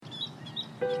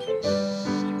Are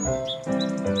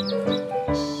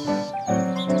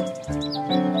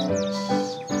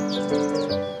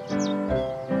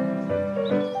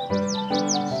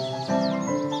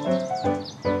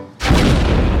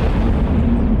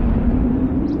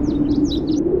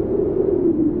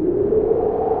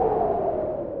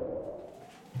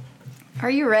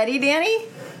you ready, Danny?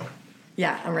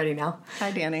 Yeah, I'm ready now. Hi,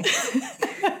 Danny.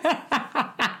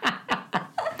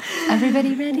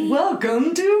 Everybody ready?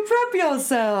 Welcome to Prep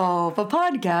Yourself, a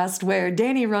podcast where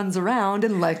Danny runs around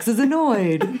and Lex is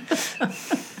annoyed.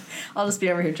 I'll just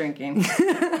be over here drinking.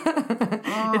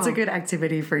 It's a good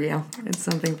activity for you. It's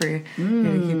something for you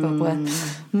to keep up with.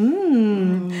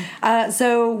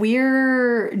 So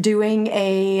we're doing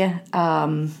a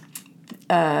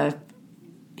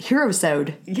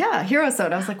Herosode. Yeah,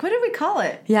 Herosode. I was like, what did we call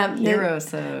it? Yeah.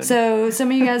 Herosode. So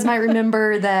some of you guys might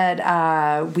remember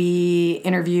that we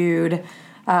interviewed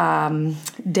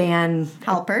Dan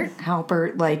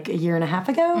Halpert like a year and a half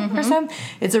ago or so.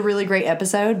 It's a really great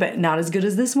episode, but not as good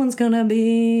as this one's gonna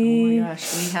be. Oh my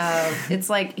gosh,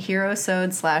 it's like Herosode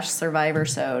 /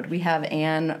 Survivorsode. We have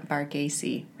Anne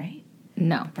Varghese, right?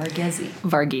 No. Varghese.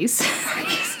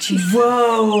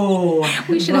 Whoa!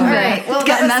 We should have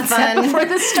gotten that set before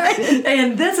this started.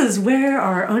 And this is where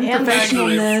our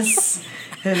unprofessionalness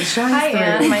shines through. Hi,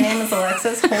 Anne. My name is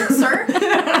Alexis Holzer,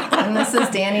 and this is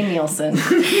Danny Nielsen.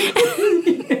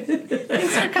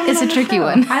 It's a tricky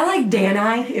one. I like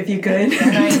Danai, if you could.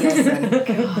 Danny Nielsen.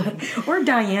 God. Or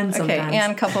Diane sometimes. Okay,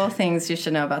 and a couple of things you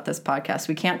should know about this podcast.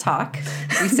 We can't talk.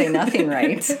 We say nothing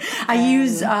right. I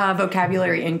use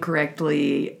vocabulary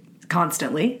incorrectly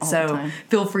constantly, so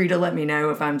feel free to let me know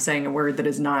if I'm saying a word that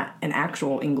is not an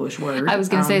actual English word. I was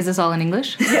going to say, is this all in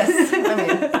English? Yes, I mean,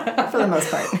 for the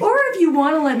most part. Or if you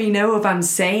want to let me know if I'm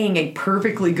saying a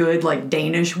perfectly good, like,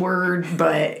 Danish word,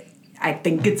 but I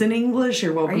think it's in English,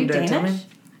 you're welcome to tell me.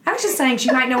 I was just saying she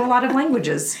might know a lot of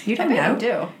languages. You don't know. I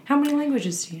do. How many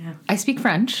languages do you know? I speak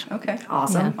French. Okay.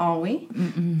 Awesome. Yeah. We?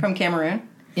 From Cameroon?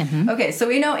 Mm-hmm. Okay, so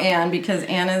we know Anne because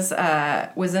Anne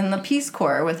was in the Peace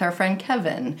Corps with our friend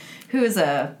Kevin, who is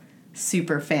a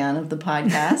super fan of the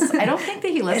podcast. I don't think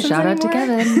that he listens Shout out to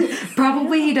Kevin.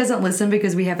 Probably he doesn't listen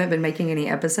because we haven't been making any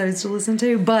episodes to listen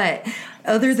to, but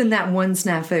other than that one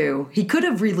snafu, he could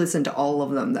have re-listened to all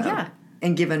of them, though. Yeah.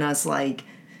 And given us, like,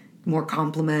 more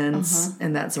compliments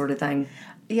and that sort of thing.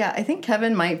 Yeah, I think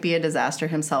Kevin might be a disaster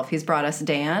himself. He's brought us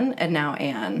Dan and now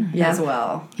Anne as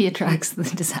well. He attracts the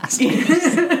disaster.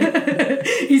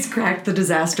 He's cracked the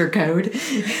disaster code.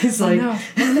 He's like, no,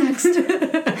 next.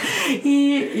 At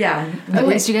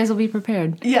least you guys will be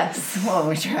prepared. Yes, well,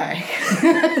 we try.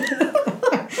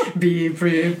 Be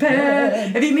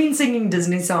prepared. If you mean singing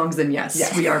Disney songs, then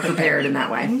yes, we are prepared in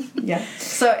that way. Yeah.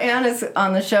 So Anne is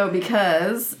on the show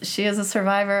because she is a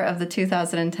survivor of the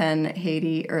 2010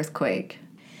 Haiti earthquake.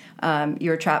 You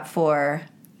were trapped for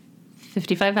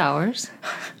 55 hours.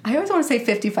 I always want to say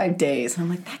 55 days. I'm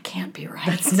like, that can't be right.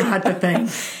 That's not the thing.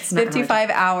 55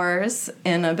 hours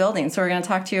in a building. So we're going to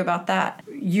talk to you about that.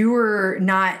 You were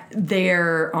not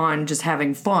there on just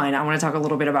having fun. I want to talk a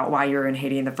little bit about why you're in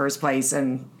Haiti in the first place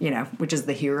and, which is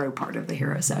the hero part of the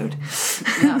Herosode.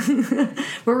 Yeah.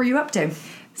 What were you up to?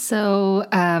 So,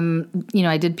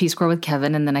 I did Peace Corps with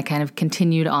Kevin, and then I kind of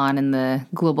continued on in the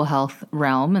global health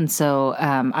realm. And so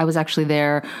I was actually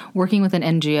there working with an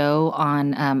NGO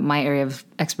on my area of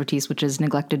expertise, which is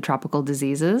neglected tropical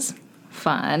diseases.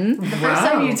 Fun. The first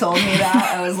time you told me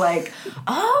that, I was like,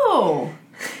 oh,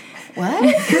 what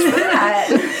is that?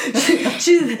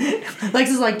 Lex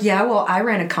is like, yeah, well, I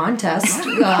ran a contest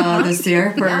this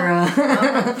year for...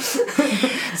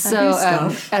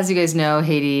 So, as you guys know,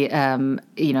 Haiti,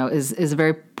 is a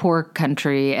very poor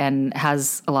country and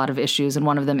has a lot of issues, and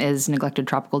one of them is neglected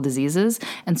tropical diseases.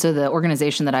 And so the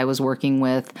organization that I was working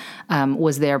with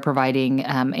was there providing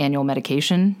annual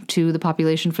medication to the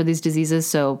population for these diseases.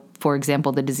 So, for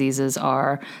example, the diseases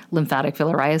are lymphatic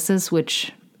filariasis,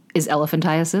 which is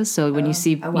elephantiasis. So when you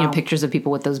see pictures of people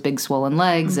with those big swollen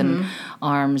legs and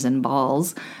arms and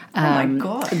balls, oh my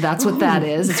God. That's what that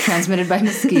is. It's transmitted by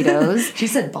mosquitoes. She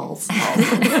said balls.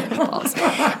 Balls.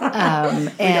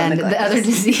 And the other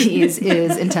disease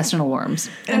is intestinal worms.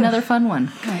 Another fun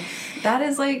one. That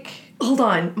is like, hold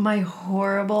on, my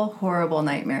horrible, horrible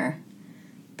nightmare.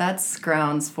 That's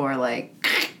grounds for like...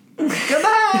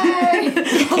 Goodbye.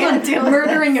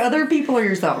 Murdering other people or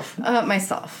yourself?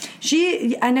 Myself.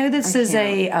 I know this is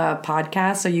a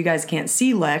podcast, so you guys can't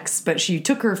see Lex, but she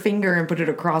took her finger and put it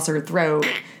across her throat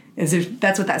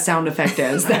That's what that sound effect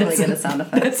is. That's really good a sound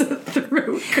effect. That's a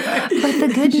throat cut. But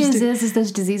the good news is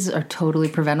those diseases are totally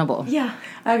preventable. Yeah.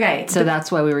 Okay. So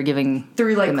that's why we were giving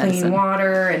through like the medicine. clean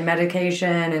water and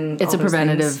medication and it's all a those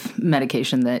preventative things.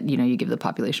 medication that you give the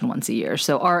population once a year.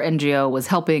 So our NGO was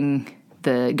helping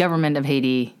the government of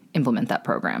Haiti implement that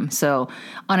program. So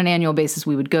on an annual basis,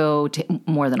 we would go to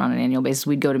more than on an annual basis,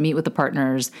 we'd go to meet with the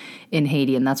partners in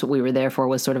Haiti. And that's what we were there for,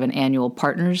 was sort of an annual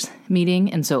partners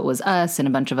meeting. And so it was us and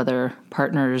a bunch of other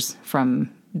partners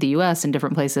from the U.S. and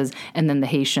different places, and then the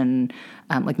Haitian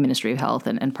Ministry of Health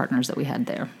and partners that we had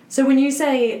there. So when you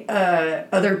say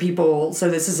other people, so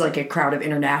this is like a crowd of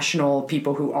international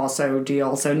people who also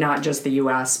deal, so not just the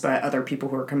U.S., but other people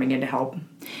who are coming in to help?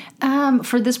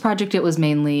 For this project, it was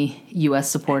mainly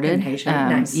U.S. supported. And Haitian,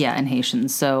 nice. Yeah, and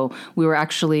Haitians. So we were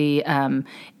actually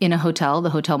in a hotel, the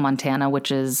Hotel Montana,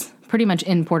 which is pretty much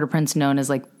in Port-au-Prince known as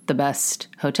like the best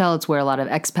hotel. It's where a lot of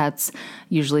expats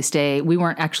usually stay. We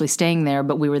weren't actually staying there,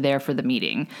 but we were there for the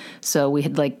meeting. So we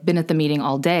had like been at the meeting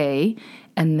all day.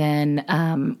 And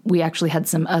then we actually had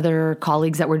some other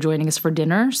colleagues that were joining us for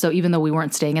dinner. So even though we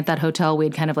weren't staying at that hotel, we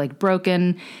had kind of like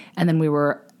broken. And then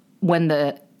when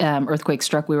the earthquake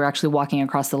struck, we were actually walking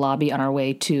across the lobby on our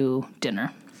way to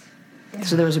dinner.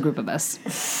 So there was a group of us.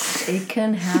 It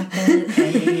can happen at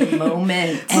any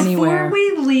moment. Anywhere. Before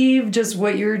we leave just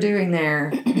what you're doing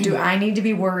there, do I need to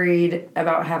be worried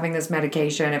about having this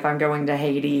medication if I'm going to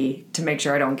Haiti to make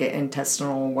sure I don't get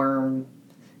intestinal worm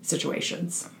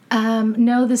situations?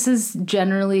 No, this is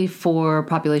generally for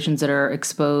populations that are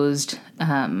exposed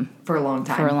For a long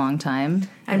time.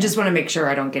 I just want to make sure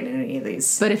I don't get any of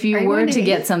these. But if you were to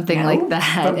get something like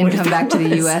that and come back to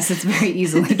the U.S., it's very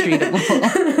easily treatable.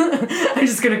 I'm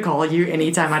just going to call you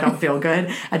anytime I don't feel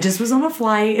good. I just was on a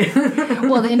flight.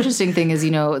 Well, the interesting thing is,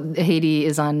 Haiti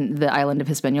is on the island of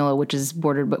Hispaniola, which is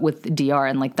bordered with DR,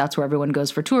 and like that's where everyone goes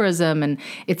for tourism, and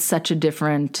it's such a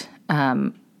different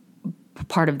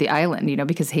part of the island,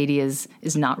 because Haiti is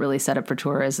not really set up for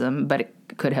tourism, but it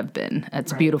could have been.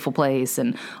 It's a beautiful place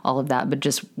and all of that, but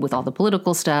just with all the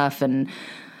political stuff and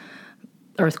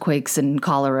earthquakes and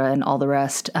cholera and all the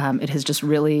rest, it has just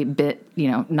really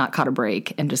not caught a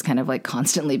break and just kind of like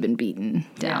constantly been beaten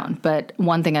down. Yeah. But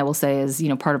one thing I will say is,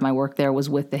 part of my work there was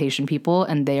with the Haitian people,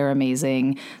 and they are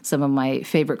amazing. Some of my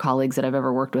favorite colleagues that I've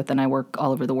ever worked with, and I work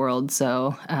all over the world.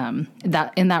 So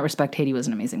that in that respect, Haiti was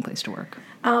an amazing place to work.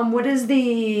 What is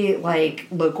the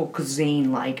local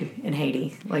cuisine like in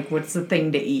Haiti? Like, what's the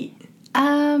thing to eat?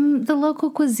 The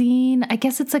local cuisine, I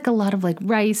guess it's like a lot of like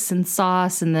rice and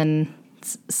sauce, and then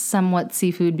somewhat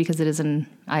seafood because it is an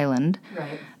island.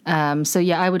 Right. So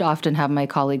yeah, I would often have my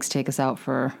colleagues take us out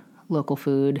for local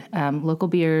food, local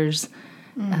beers.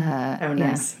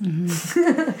 Nice. Yeah.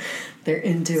 Mm-hmm. They're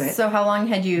into it. So how long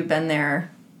had you been there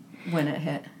when it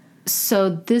hit? So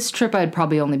this trip, I'd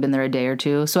probably only been there a day or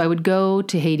two. So I would go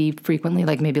to Haiti frequently,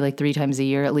 maybe 3 times a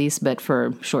year at least, but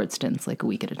for short stints, like a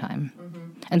week at a time. Mm-hmm.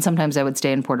 And sometimes I would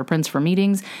stay in Port-au-Prince for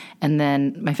meetings. And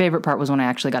then my favorite part was when I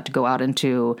actually got to go out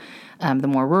into the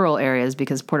more rural areas,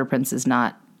 because Port-au-Prince is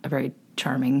not a very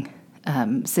charming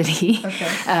city.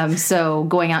 Okay. So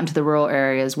going out into the rural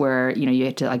areas where, you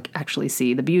get to actually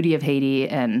see the beauty of Haiti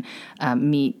and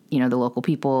meet, the local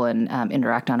people and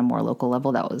interact on a more local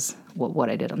level. That was what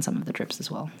I did on some of the trips as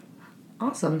well.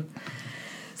 Awesome.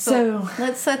 So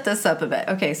let's set this up a bit.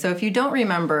 Okay, so if you don't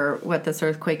remember what this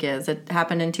earthquake is, it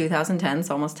happened in 2010,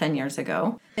 so almost 10 years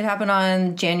ago. It happened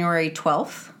on January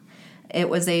 12th. It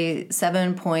was a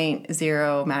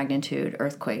 7.0 magnitude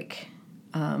earthquake.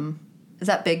 Is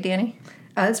that big, Danny?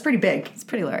 It's pretty big. It's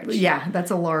pretty large. Yeah, that's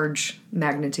a large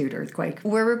magnitude earthquake.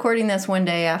 We're recording this one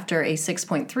day after a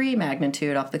 6.3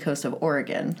 magnitude off the coast of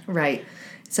Oregon. Right.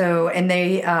 So, and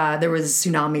there was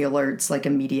tsunami alerts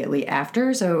immediately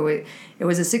after. So it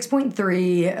was a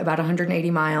 6.3, about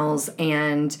 180 miles,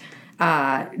 and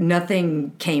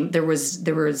nothing came. There was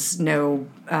no,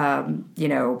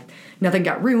 nothing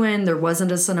got ruined. There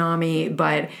wasn't a tsunami,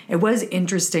 but it was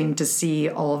interesting to see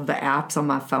all of the apps on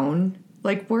my phone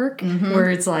work, mm-hmm. where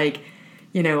it's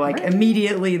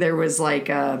immediately there was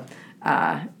alert,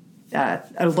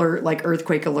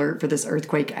 earthquake alert for this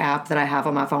earthquake app that I have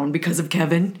on my phone because of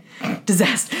Kevin.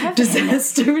 Disaster. He's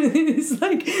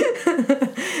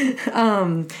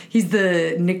he's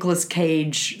the Nicolas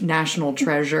Cage National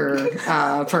Treasure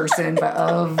person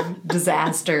of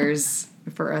disasters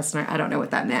for us. I don't know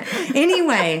what that meant.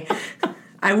 Anyway,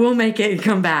 I will make it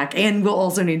come back, and we'll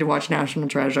also need to watch National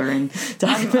Treasure and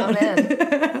talk about it.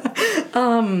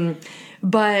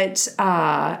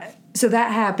 So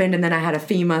that happened, and then I had a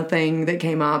FEMA thing that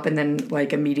came up, and then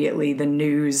immediately the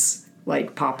news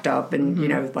like popped up and, you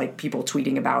know, like people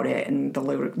tweeting about it and the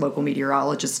local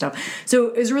meteorologist stuff. So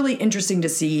it was really interesting to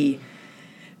see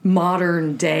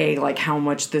modern day, like how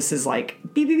much this is like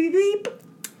beep, beep, beep, beep.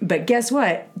 But guess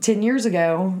what? 10 years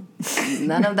ago,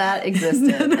 none of that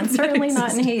existed. And certainly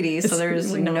not in Haiti. So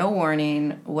there's no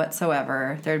warning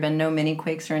whatsoever. There had been no mini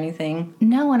quakes or anything.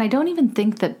 No, and I don't even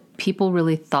think that people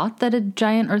really thought that a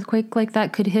giant earthquake like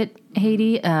that could hit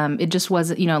Haiti. It just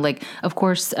wasn't, you know, like, of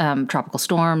course, tropical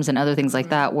storms and other things like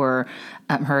that were,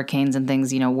 hurricanes and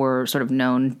things, you know, were sort of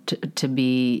known to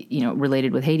be, you know,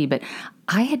 related with Haiti. But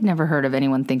I had never heard of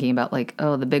anyone thinking about like,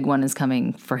 oh, the big one is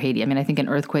coming for Haiti. I mean, I think an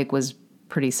earthquake was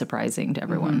pretty surprising to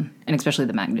everyone, and especially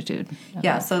the magnitude.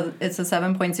 Yeah, so it's a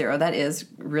 7.0. That is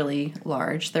really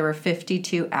large. There were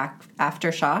 52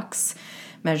 aftershocks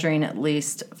measuring at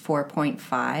least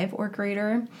 4.5 or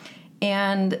greater.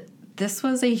 And this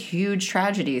was a huge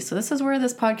tragedy. So this is where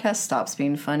this podcast stops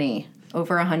being funny.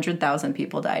 Over 100,000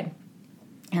 people died.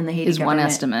 And the Haiti is government, one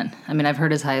estimate. I mean, I've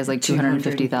heard as high as like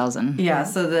 250,000. Yeah,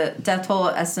 so the death toll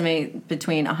estimate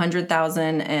between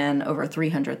 100,000 and over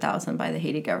 300,000 by the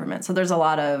Haiti government. So there's a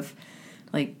lot of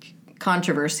like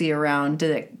controversy around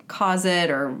did it cause it,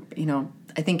 or, you know,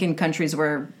 I think in countries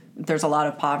where there's a lot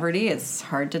of poverty, it's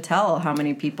hard to tell how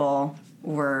many people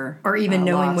were or even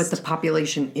knowing lost. what the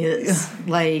population is.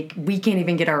 Like we can't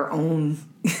even get our own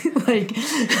like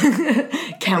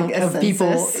count like of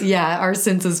people. Census. Yeah, our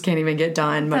census can't even get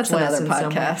done. Much That's less another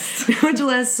in podcast. much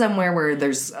less somewhere where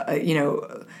there's you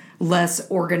know, less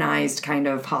organized kind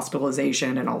of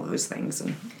hospitalization and all of those things.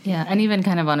 And yeah, and even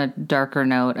kind of on a darker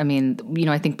note, I mean, you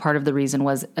know, I think part of the reason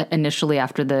was initially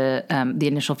after the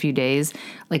initial few days,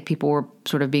 like people were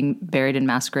sort of being buried in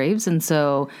mass graves, and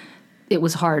so it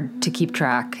was hard to keep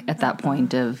track at that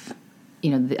point of,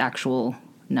 you know, the actual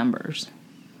numbers.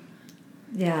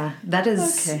 yeah, that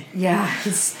is Okay. yeah.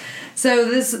 So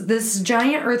this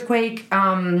giant earthquake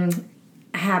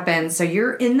happened. So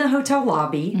you're in the hotel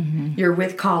lobby. You're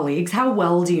with colleagues. How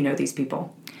well do you know these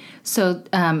people? So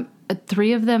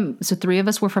three of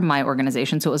us were from my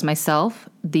organization. So it was myself,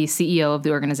 the CEO of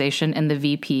the organization, and the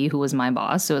VP, who was my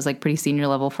boss. So it was like pretty senior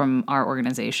level from our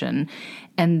organization.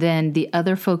 And then the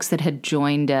other folks that had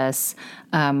joined us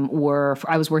I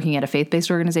was working at a faith-based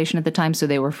organization at the time. So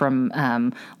they were from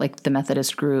like the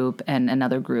Methodist group and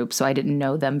another group. So I didn't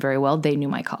know them very well. They knew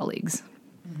my colleagues.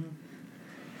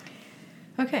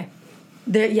 Okay.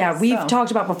 We've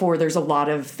talked about before, there's a lot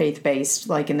of faith-based,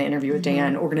 like in the interview with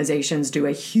Dan, organizations do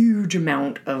a huge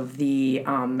amount of the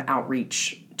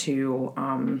outreach to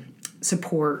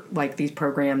support like these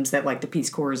programs that like the Peace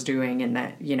Corps is doing and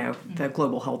that, you know, the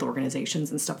global health organizations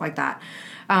and stuff like that.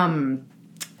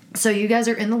 So you guys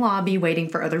are in the lobby waiting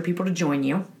for other people to join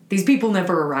you. These people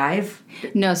never arrive?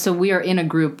 No, so we are in a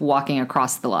group walking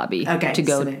across the lobby to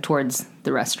go towards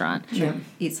the restaurant. Yeah.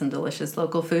 Eat some delicious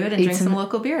local food and drink some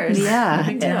local beers. Yeah. No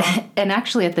big deal. And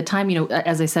actually at the time, you know,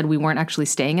 as I said, we weren't actually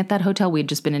staying at that hotel. We had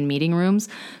just been in meeting rooms.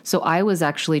 So I was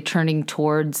actually turning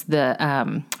towards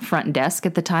the front desk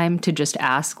at the time to just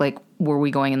ask, like, were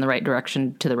we going in the right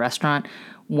direction to the restaurant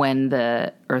when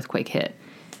the earthquake hit?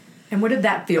 And what did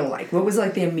that feel like? What was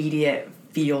like the immediate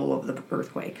feel of the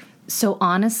earthquake? So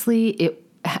honestly,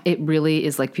 it really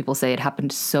is like people say, it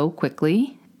happened so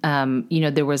quickly. You know,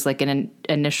 there was like an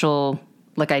initial,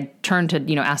 like I turned to,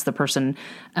 you know, ask the person,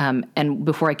 and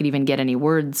before I could even get any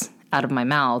words out of my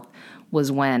mouth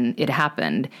was when it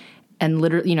happened. And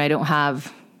literally, you know, I don't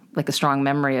have like a strong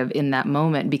memory of in that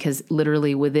moment because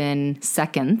literally within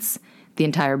seconds, the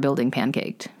entire building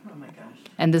pancaked.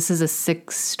 And this is a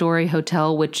 6-story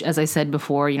hotel, which, as I said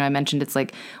before, you know, I mentioned it's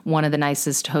like one of the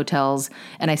nicest hotels.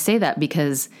 And I say that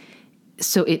because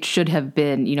so it should have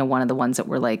been, you know, one of the ones that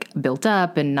were like built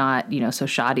up and not, you know, so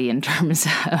shoddy in terms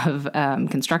of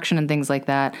construction and things like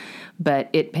that. But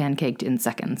it pancaked in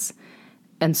seconds.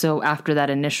 And so after that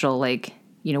initial, like,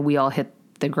 you know, we all hit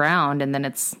the ground and then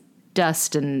it's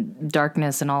dust and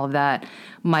darkness and all of that.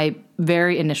 My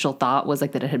very initial thought was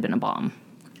like that it had been a bomb.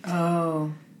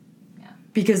 Oh.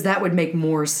 Because that would make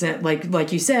more sense.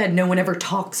 Like you said, no one ever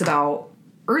talks about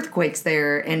earthquakes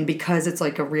there, and because it's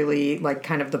like a really like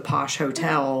kind of the posh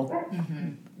hotel,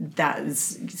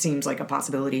 seems like a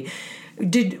possibility.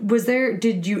 Did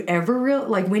you ever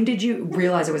when did you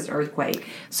realize it was an earthquake?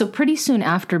 So pretty soon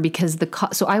after, because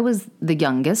so I was the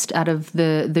youngest out of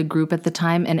the group at the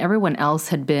time, and everyone else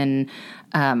had been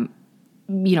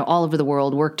you know, all over the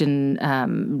world, worked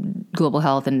in global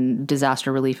health and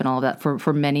disaster relief and all of that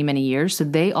for many, many years. So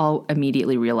they all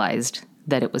immediately realized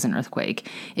that it was an earthquake.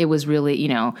 It was really, you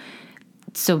know,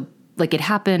 so like it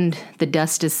happened, the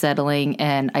dust is settling,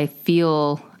 and I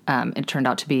feel it turned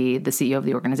out to be the CEO of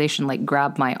the organization, like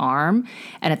grabbed my arm.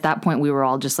 And at that point we were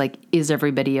all just like, is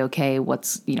everybody okay?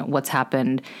 What's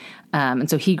happened? And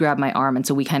so he grabbed my arm. And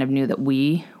so we kind of knew that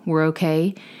we were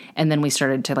okay. And then we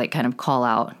started to like kind of call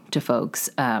out to folks,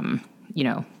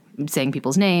 saying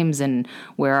people's names and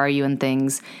where are you and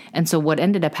things. And so what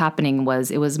ended up happening was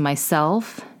it was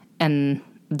myself and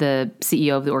the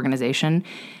CEO of the organization,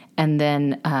 and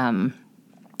then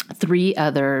three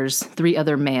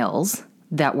other males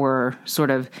that were sort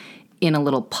of in a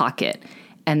little pocket.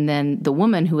 And then the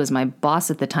woman who was my boss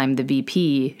at the time, the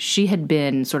VP, she had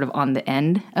been sort of on the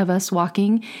end of us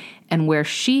walking. And where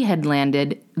she had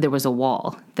landed, there was a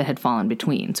wall that had fallen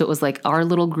between. So it was like our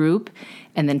little group,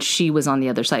 and then she was on the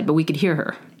other side, but we could hear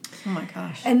her. Oh my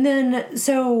gosh. And then,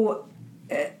 so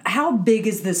how big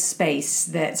is this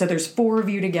space so there's 4 of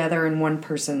you together and 1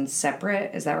 person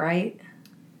separate, is that right?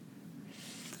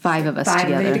 5 of us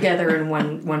together. 5 of you together and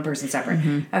one person separate.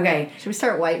 Mm-hmm. Okay. Should we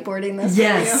start whiteboarding this?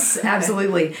 Yes,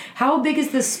 absolutely. How big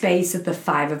is the space that the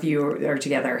 5 of you are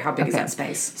together? How big is that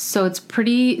space? So it's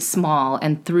pretty small,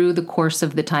 and through the course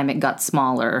of the time it got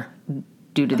smaller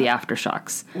due to the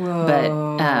aftershocks.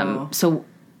 Whoa. But so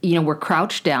we're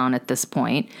crouched down at this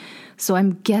point. So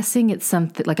I'm guessing it's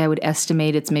something like I would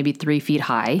estimate it's maybe 3 feet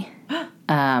high.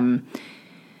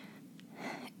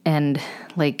 And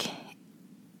like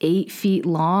 8 feet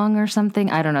long or something.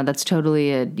 I don't know. That's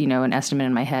totally an estimate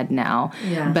in my head now.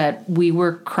 Yeah. But we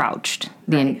were crouched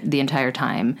the entire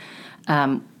time.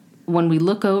 When we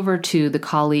look over to the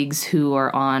colleagues who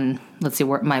are on, let's see,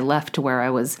 my left to where I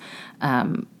was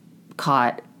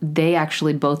caught, they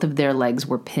actually, both of their legs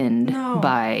were pinned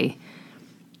by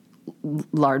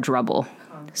large rubble.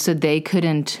 So they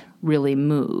couldn't really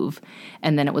move.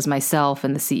 And then it was myself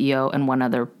and the CEO and one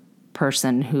other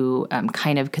person who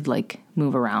kind of could like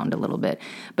move around a little bit.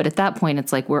 But at that point,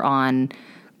 it's like we're on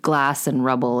glass and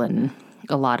rubble and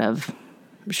a lot of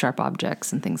sharp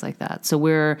objects and things like that. So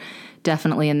we're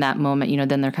definitely in that moment,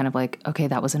 then they're kind of like, okay,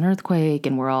 that was an earthquake.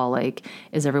 And we're all like,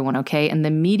 is everyone okay? And the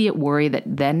immediate worry that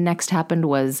then next happened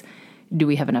was, do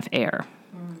we have enough air?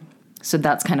 So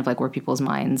that's kind of like where people's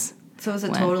minds So is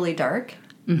it totally dark?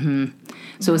 Mm-hmm.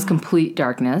 So it was complete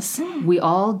darkness. We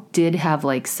all did have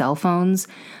like cell phones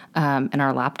and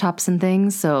our laptops and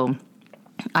things. So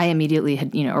I immediately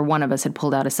had, or one of us had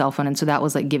pulled out a cell phone. And so that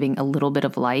was like giving a little bit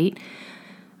of light.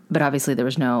 But obviously there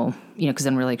was no, because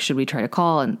then we're like, should we try to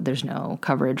call? And there's no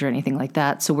coverage or anything like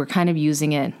that. So we're kind of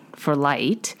using it for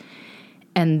light.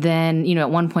 And then, at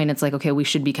one point it's like, okay, we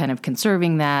should be kind of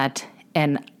conserving that.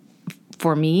 And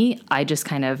for me, I just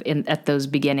kind of, at those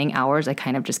beginning hours, I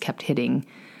kind of just kept hitting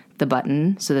the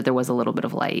button so that there was a little bit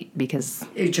of light because...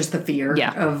 It's just the fear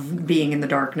of being in the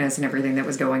darkness and everything that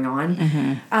was going on.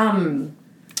 Mm-hmm.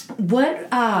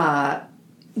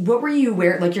 What were you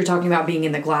wearing? Like you're talking about being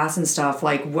in the glass and stuff.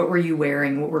 Like what were you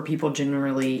wearing? What were people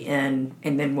generally in?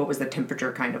 And then what was the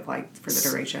temperature kind of like for the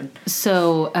duration?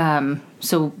 So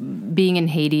being in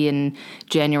Haiti in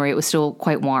January, it was still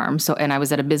quite warm. And I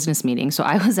was at a business meeting. So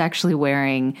I was actually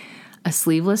wearing a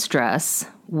sleeveless dress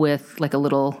with like a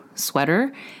little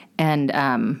sweater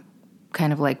and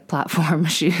kind of like platform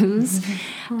shoes. This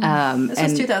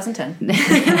was 2010. To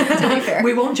be fair.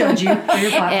 We won't judge you for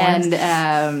your platforms.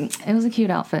 And it was a cute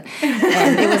outfit.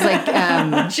 And it was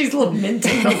like... She's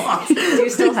lamenting the loss. Do you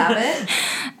still have it?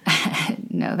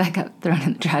 No, that got thrown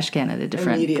in the trash can at a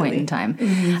different point in time.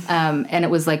 Mm-hmm. And it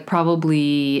was like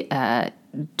probably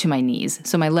to my knees.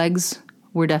 So my legs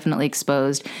were definitely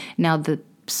exposed. Now the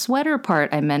sweater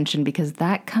part I mentioned because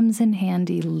that comes in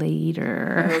handy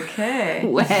later. Okay.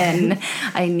 When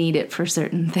I need it for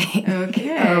certain things.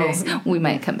 Okay. So we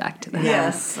might come back to that.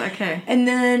 Yes. Okay. And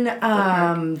then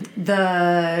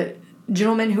the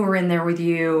gentlemen who were in there with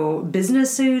you,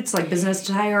 business suits, like business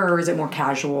attire, or is it more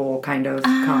casual kind of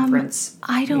conference?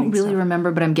 I don't really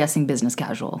remember, but I'm guessing business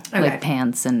casual. Okay. Like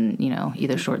pants and,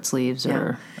 either short sleeves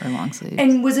or long sleeves.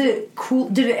 And was it cool?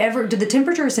 Did the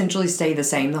temperature essentially stay the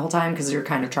same the whole time? Because you're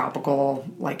kind of tropical,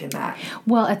 like in that.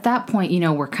 Well, at that point,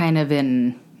 we're kind of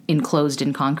enclosed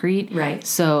in concrete. Right.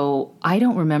 So I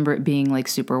don't remember it being like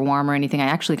super warm or anything. I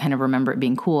actually kind of remember it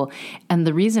being cool. And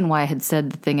the reason why I had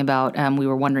said the thing about we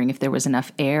were wondering if there was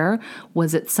enough air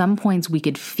was at some points we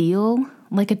could feel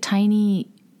like a tiny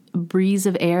breeze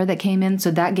of air that came in.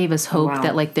 So that gave us hope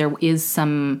that like there is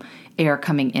some air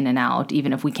coming in and out,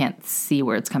 even if we can't see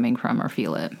where it's coming from or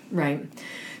feel it. Right.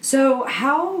 So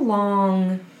how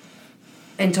long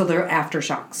until the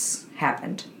aftershocks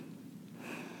happened?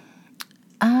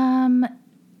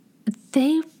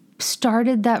 They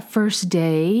started that first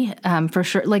day, for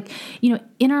sure. Like,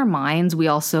 in our minds, we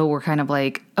also were kind of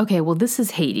like, okay, well, this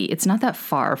is Haiti. It's not that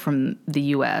far from the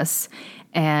U.S.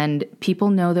 and people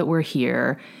know that we're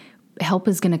here. Help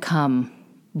is going to come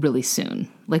really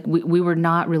soon. Like we were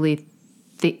not really,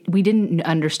 we didn't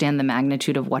understand the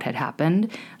magnitude of what had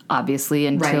happened, obviously,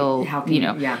 until,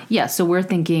 yeah. So we're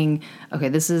thinking, okay,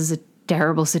 this is a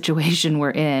terrible situation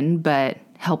we're in, but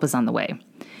help is on the way.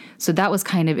 So that was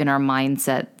kind of in our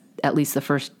mindset, at least the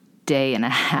first day and a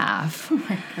half.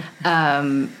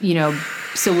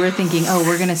 So we're thinking,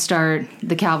 we're going to start,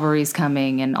 the cavalry's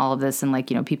coming and all of this.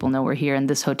 And people know we're here in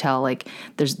this hotel. Like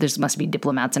there's must be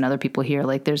diplomats and other people here.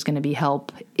 Like there's going to be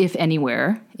help, if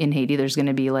anywhere in Haiti, there's going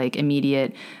to be like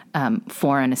immediate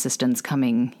foreign assistance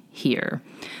coming here.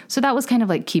 So that was kind of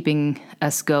like keeping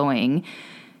us going.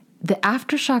 The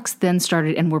aftershocks then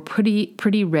started and were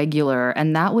pretty regular.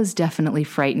 And that was definitely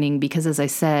frightening because, as I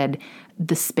said,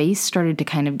 the space started to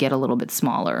kind of get a little bit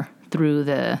smaller through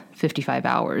the 55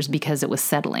 hours because it was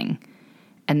settling.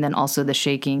 And then also the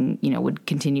shaking, would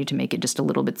continue to make it just a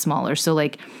little bit smaller. So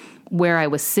like where I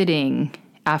was sitting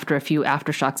after a few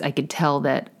aftershocks, I could tell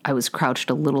that I was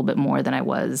crouched a little bit more than I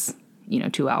was,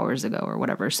 2 hours ago or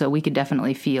whatever. So we could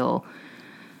definitely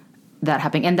that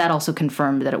happening. And that also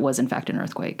confirmed that it was, in fact, an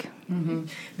earthquake.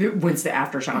 Mm-hmm. Once the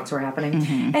aftershocks were happening.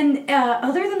 Mm-hmm. And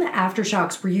other than the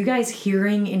aftershocks, were you guys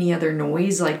hearing any other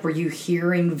noise? Like, were you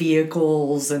hearing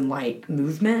vehicles and, like,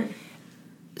 movement?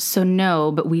 So,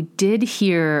 no, but we did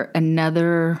hear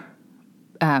another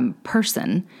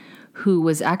person who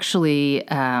was actually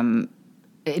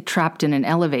trapped in an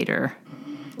elevator,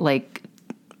 like,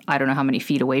 I don't know how many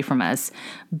feet away from us.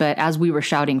 But as we were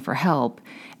shouting for help,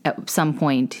 at some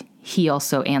point, he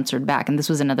also answered back. And this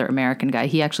was another American guy.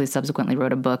 He actually subsequently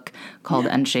wrote a book called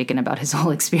Unshaken about his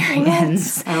whole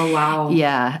experience. What? Oh, wow.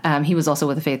 Yeah. He was also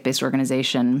with a faith-based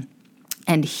organization.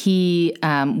 And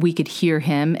we could hear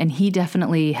him, and he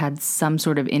definitely had some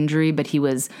sort of injury, but he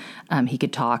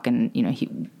could talk.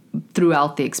 And,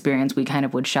 throughout the experience, we kind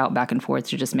of would shout back and forth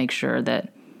to just make sure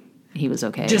that he was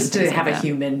okay. Just to have a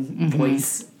human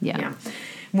voice. Yeah.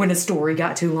 When a story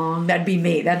got too long, that'd be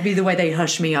me. That'd be the way they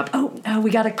hush me up. Oh,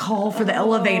 we got a call for the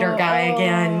elevator guy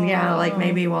again. Yeah, like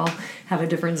maybe we'll have a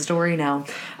different story now.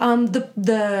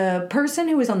 The person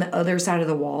who was on the other side of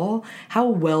the wall, how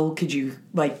well could you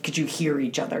hear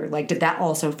each other? Like, did that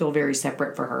also feel very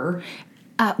separate for her?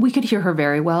 We could hear her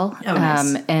very well. Oh,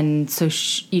 nice. And so,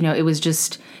 it was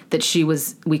just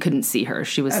that we couldn't see her.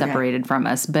 She was separated from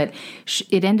us. But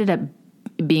it ended up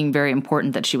being very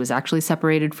important that she was actually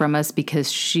separated from us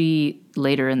because she,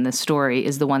 later in the story,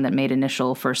 is the one that made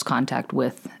initial first contact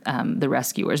with the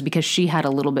rescuers because she had a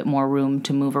little bit more room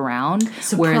to move around.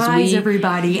 Surprise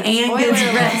everybody and gets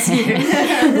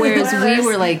rescued. Whereas we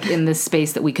were like in this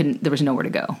space that there was nowhere to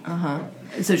go. Uh-huh.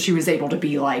 So she was able to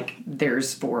be like,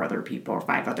 there's 4 other people or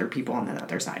 5 other people on the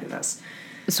other side of this.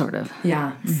 Sort of.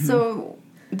 Yeah. Mm-hmm. So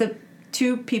the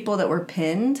 2 people that were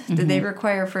pinned, did they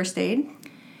require first aid?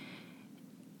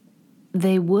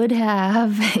 They would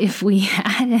have if we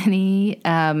had any.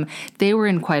 They were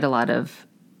in quite a lot of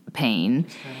pain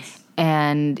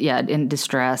and in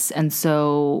distress. And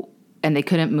so, and they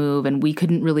couldn't move and we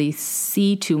couldn't really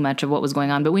see too much of what was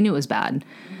going on, but we knew it was bad.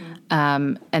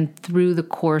 Mm-hmm. And through the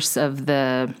course of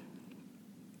the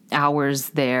hours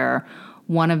there,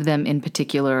 one of them in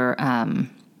particular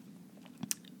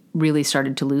really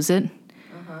started to lose it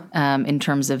in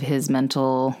terms of his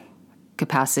mental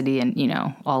capacity and,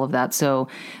 all of that. So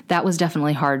that was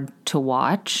definitely hard to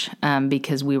watch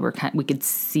because we could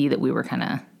see that we were kind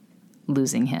of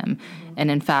losing him. Mm-hmm.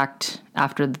 And in fact,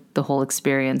 after the whole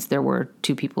experience, there were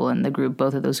 2 people in the group,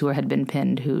 both of those who had been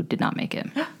pinned, who did not make it.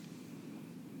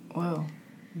 Whoa.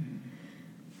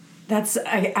 That's,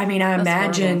 I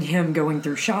imagine horrible. Him going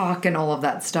through shock and all of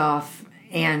that stuff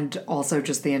and also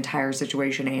just the entire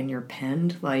situation and you're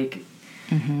pinned, like.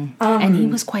 Mm-hmm. And he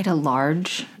was quite a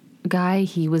large guy.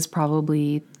 He was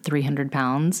probably 300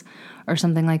 pounds or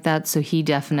something like that. So he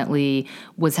definitely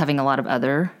was having a lot of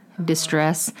other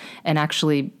distress. And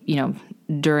actually,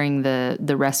 during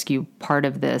the rescue part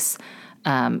of this,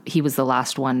 he was the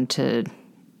last one to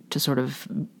sort of,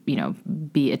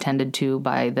 be attended to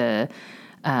by the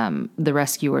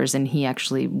rescuers. And he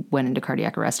actually went into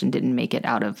cardiac arrest and didn't make it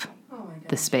out of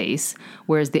the space.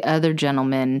 Whereas the other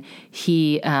gentleman,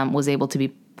 he was able to be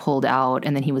pulled out,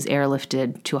 and then he was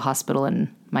airlifted to a hospital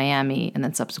in Miami, and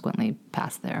then subsequently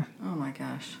passed there. Oh my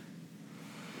gosh!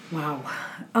 Wow.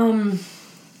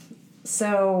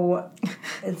 So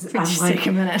it's take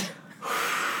a minute.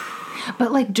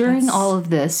 But like during all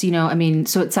of this,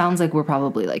 so it sounds like we're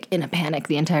probably like in a panic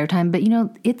the entire time, but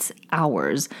it's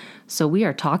hours. So we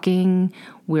are talking,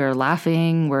 we're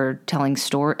laughing, we're telling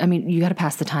stories. You got to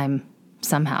pass the time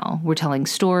somehow. We're telling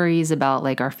stories about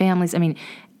like our families.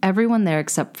 everyone there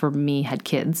except for me had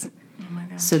kids. Oh my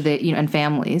gosh. So they, and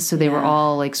families. So they were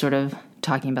all like sort of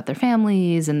talking about their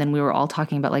families, and then we were all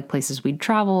talking about like places we'd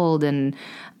traveled, and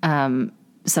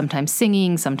sometimes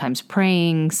singing, sometimes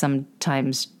praying,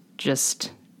 sometimes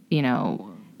just,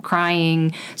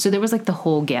 crying. So there was like the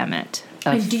whole gamut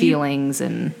of feelings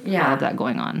and all of that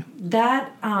going on.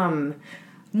 That,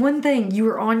 one thing, you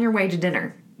were on your way to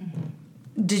dinner.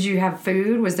 Mm-hmm. Did you have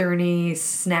food? Was there any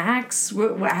snacks?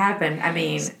 What happened? I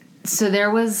mean... So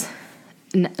there was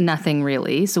nothing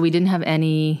really. So we didn't have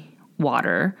any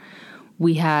water.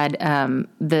 We had,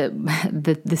 the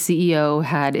CEO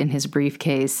had in his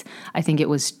briefcase, I think it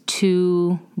was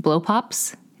 2 blow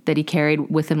pops that he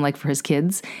carried with him like for his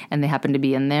kids, and they happened to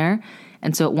be in there.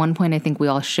 And so at one point, I think we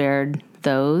all shared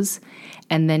those.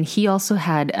 And then he also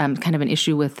had kind of an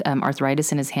issue with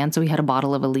arthritis in his hand, so he had a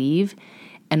bottle of Aleve,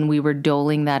 and we were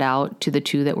doling that out to the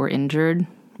 2 that were injured,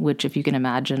 which if you can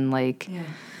imagine, like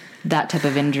that type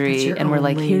of injury, and we're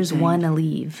like, here's one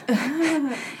Aleve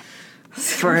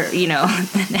for,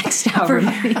 the next hour.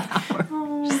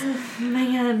 Oh,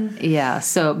 man. Yeah,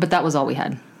 so, but that was all we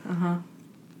had. Uh-huh.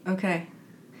 Okay.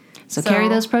 So carry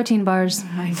those protein bars.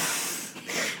 I know.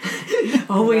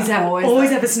 Always have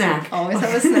a snack. Always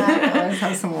have a snack. Always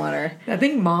have some water. I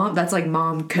think that's like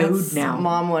mom code now.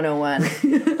 Mom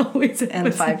 101. Always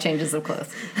and 5 changes of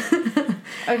clothes.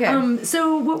 Okay.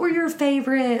 So what were your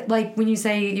favorite, like when you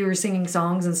say you were singing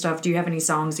songs and stuff, do you have any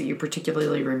songs that you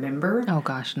particularly remember? Oh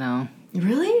gosh, no.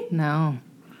 Really? No.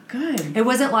 Good. It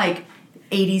wasn't like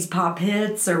 80s pop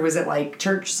hits, or was it like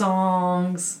church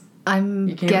songs? I'm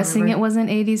guessing it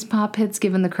wasn't 80s pop hits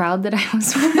given the crowd that I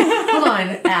was with. Hold on,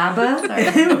 ABBA?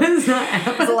 It was not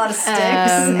ABBA. It was a lot of sticks.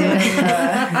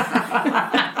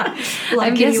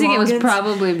 I'm guessing it was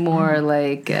probably more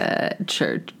like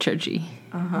churchy.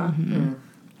 Uh-huh. Mm-hmm.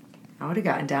 I would have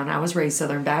gotten down. I was raised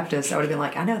Southern Baptist. I would have been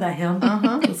like, I know that hymn.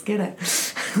 Let's get it.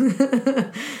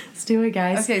 Let's do it,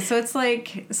 guys. Okay, so it's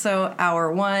like,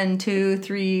 hour 1, 2,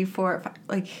 3, 4, 5,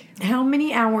 like... How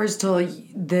many hours till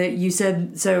you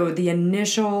said, so the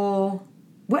initial...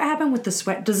 What happened with the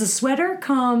sweat? Does the sweater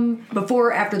come before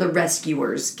or after the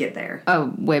rescuers get there?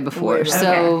 Oh, way before.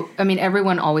 So, I mean,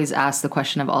 everyone always asks the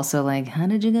question of also, like, how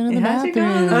did you go to the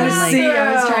bathroom? I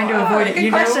was trying to avoid it.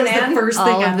 Good question, it was the first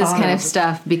thing all of this kind of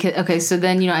stuff. Because, so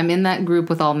then, I'm in that group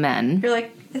with all men. You're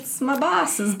like, it's my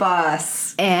boss's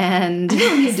boss. And...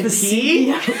 Need to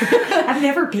pee? I've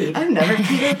never peed. I've never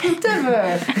peed or pooped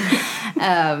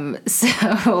ever.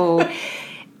 So...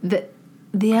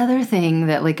 The other thing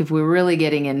that, like, if we're really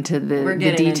getting into the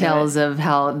details of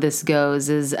how this goes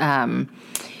is there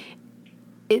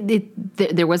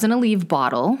wasn't a Aleve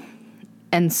bottle.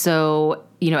 And so,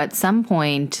 at some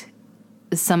point,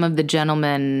 some of the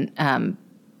gentlemen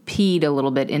peed a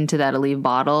little bit into that Aleve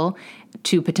bottle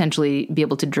to potentially be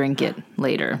able to drink it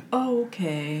later. Oh,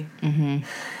 okay. Mm-hmm.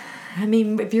 I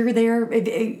mean, if you're there,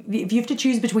 if you have to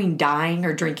choose between dying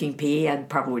or drinking pee, I'd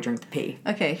probably drink the pee.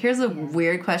 Okay, here's a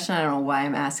weird question. I don't know why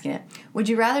I'm asking it. Would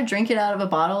you rather drink it out of a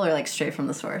bottle or like straight from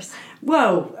the source?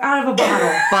 Whoa, out of a bottle.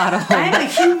 I am a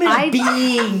human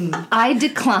being. I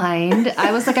declined.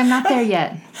 I was like, I'm not there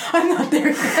yet. I'm not there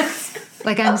yet.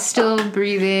 Like, I'm still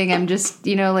breathing. I'm just,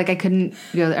 like, I couldn't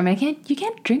go there. I mean, you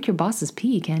can't drink your boss's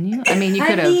pee, can you? I mean, you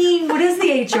could have. I mean, what is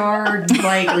the HR,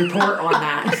 report on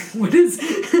that? What is...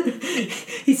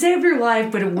 He saved your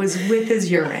life, but it was with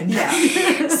his urine.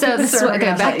 Yeah. So,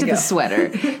 back to the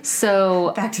sweater.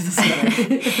 So... Back to the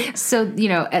sweater. So,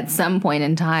 at some point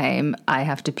in time, I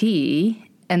have to pee.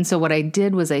 And so what I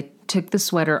did was I took the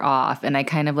sweater off and I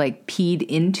kind of like peed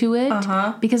into it.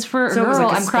 Uh-huh. Because for a girl,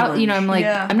 like I'm like,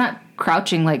 I'm not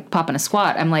crouching like popping a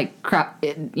squat. I'm like,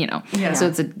 Yeah.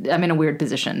 So I'm in a weird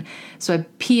position. So I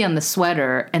pee on the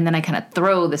sweater and then I kind of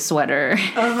throw the sweater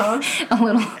a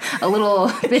little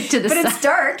bit to the side. But it's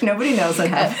dark. Nobody knows what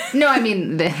happened. No, I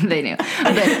mean, they knew.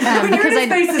 But, when you're in a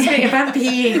space this big, if I'm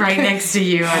peeing right next to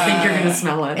you, I think you're going to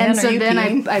smell it. And so then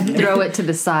I throw it to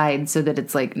the side so that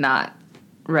it's like not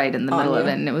right in the middle of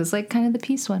it, and it was like kind of the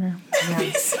pea sweater.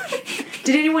 Yeah.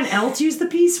 Did anyone else use the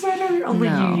pea sweater? Only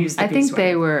you used the pea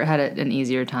sweater. I think they had an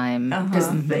easier time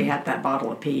because they had that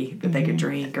bottle of pea that they could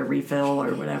drink or refill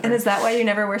or whatever. And is that why you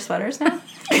never wear sweaters now?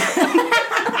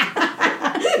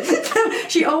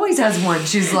 She always has one.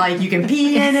 She's like, you can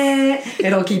pee in it.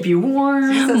 It'll keep you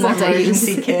warm. It's an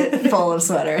emergency kit full of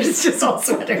sweaters. It's just all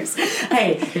sweaters.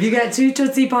 Hey, if you got 2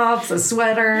 Tootsie Pops, a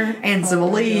sweater, and some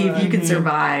Aleve, you can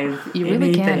survive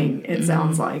anything. It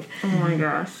sounds like. Oh my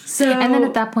gosh. So, and then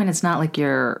at that point, it's not like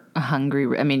you're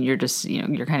hungry. I mean, you're just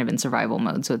you're kind of in survival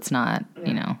mode. So it's not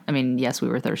I mean, yes, we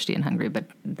were thirsty and hungry, but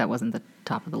that wasn't the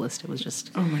top of the list. It was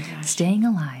just oh my gosh, staying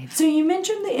alive. So you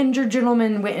mentioned the injured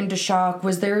gentleman went into shock.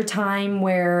 Was there a time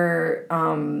where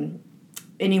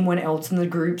anyone else in the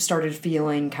group started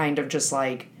feeling kind of just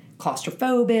like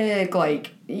claustrophobic,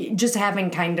 like just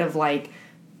having kind of like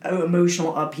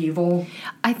emotional upheaval?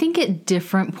 I think at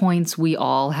different points we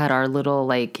all had our little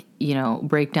like,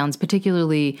 breakdowns,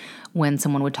 particularly when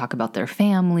someone would talk about their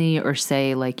family or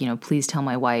say like, please tell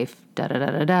my wife, da da da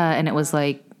da da. And it was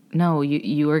like, no,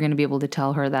 you are going to be able to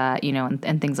tell her that,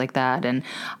 and things like that. And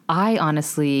I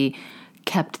honestly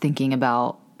kept thinking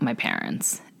about my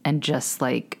parents and just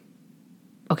like,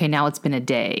 okay, now it's been a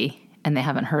day and they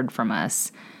haven't heard from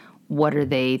us. What are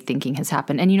they thinking has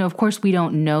happened? And, of course, we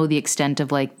don't know the extent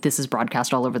of, like, this is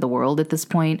broadcast all over the world at this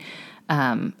point.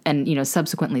 And,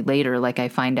 subsequently later, like, I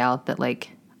find out that,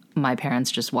 like, my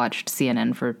parents just watched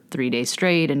CNN for 3 days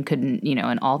straight and couldn't,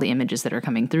 and all the images that are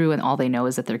coming through, and all they know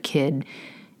is that their kid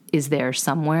is there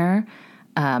somewhere.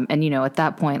 And, at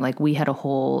that point, like, we had a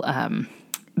whole...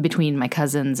 between my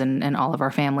cousins and all of our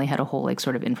family had a whole, like,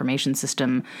 sort of information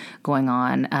system going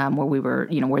on where we were,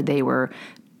 where they were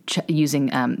using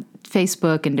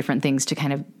Facebook and different things to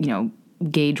kind of,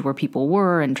 gauge where people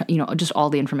were and, just all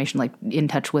the information, like in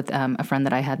touch with a friend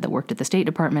that I had that worked at the State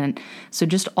Department. So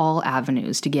just all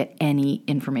avenues to get any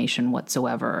information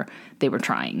whatsoever they were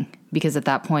trying, because at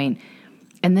that point,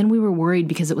 and then we were worried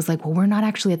because it was like, well, we're not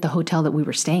actually at the hotel that we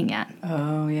were staying at.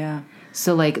 Oh, yeah.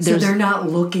 So they're not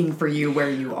looking for you where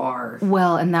you are.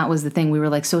 Well, and that was the thing. We were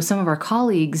like, so some of our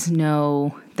colleagues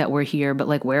know that we're here, but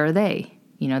like, where are they?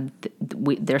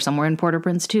 They're somewhere in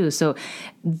Port-au-Prince too. So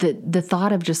the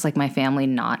thought of just like my family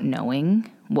not knowing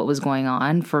what was going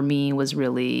on for me was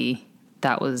really,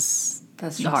 that's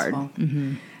hard.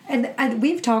 Mm-hmm. And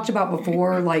we've talked about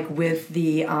before, like with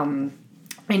the,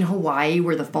 in Hawaii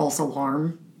where the false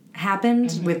alarm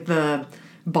happened with the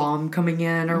bomb coming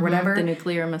in or whatever. The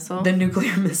nuclear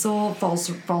missile.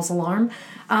 False alarm.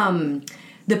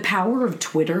 The power of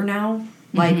Twitter now,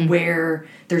 like where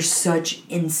there's such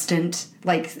instant,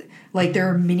 like there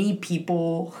are many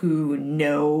people who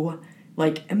know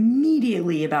like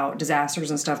immediately about disasters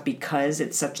and stuff because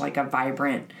it's such like a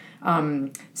vibrant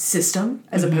system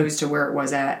as opposed to where it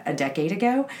was a decade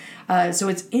ago. So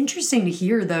it's interesting to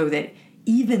hear though that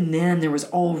even then there was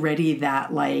already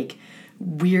that like,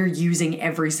 we're using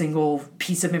every single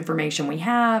piece of information we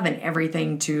have and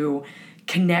everything to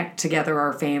connect together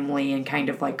our family and kind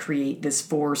of like create this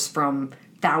force from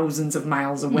thousands of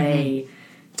miles away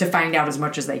to find out as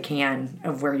much as they can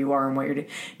of where you are and what you're doing.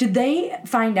 Did they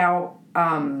find out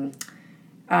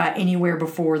anywhere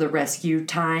before the rescue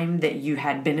time that you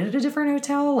had been at a different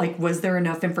hotel? Like, was there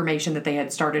enough information that they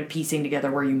had started piecing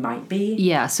together where you might be?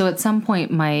 Yeah. So at some point,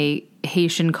 my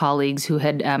Haitian colleagues who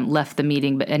had left the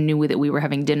meeting and knew that we were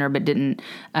having dinner but didn't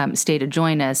stay to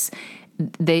join us,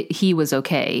 he was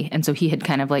okay. And so he had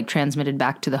kind of like transmitted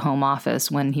back to the home office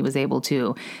when he was able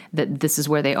to, that this is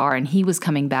where they are. And he was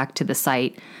coming back to the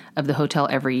site of the hotel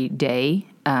every day,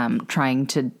 trying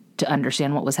to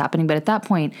understand what was happening. But at that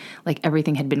point, like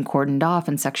everything had been cordoned off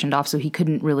and sectioned off, so he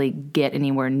couldn't really get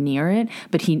anywhere near it.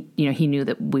 But he knew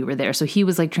that we were there. So he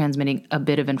was like transmitting a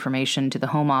bit of information to the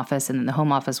home office, and then the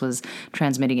home office was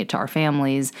transmitting it to our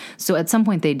families. So at some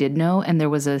point they did know, and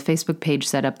there was a Facebook page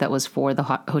set up that was for the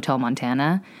Hotel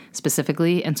Montana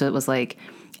specifically. And so it was like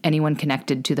anyone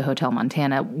connected to the Hotel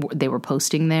Montana, they were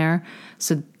posting there.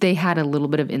 So they had a little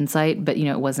bit of insight, but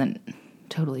it wasn't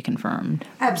totally confirmed.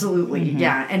 Absolutely,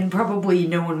 yeah. And probably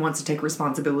no one wants to take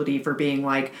responsibility for being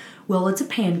like, well, it's a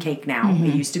pancake now.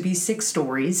 It used to be 6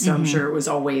 stories, so I'm sure it was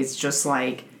always just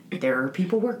like, there are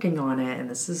people working on it, and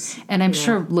this is... And I'm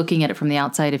sure looking at it from the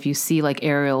outside, if you see like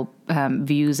aerial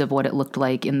views of what it looked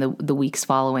like in the weeks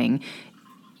following,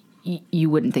 you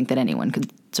wouldn't think that anyone could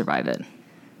survive it.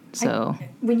 So...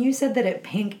 when you said that it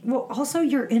well, also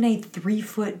you're in a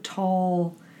 3-foot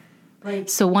tall...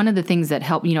 So one of the things that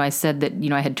helped, I said that,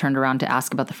 I had turned around to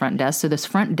ask about the front desk. So this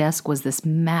front desk was this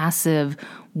massive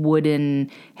wooden,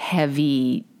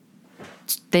 heavy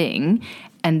thing.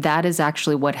 And that is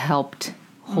actually what helped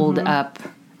hold up.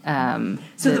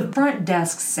 So the front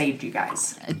desk saved you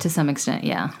guys. To some extent,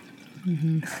 yeah.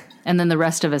 And then the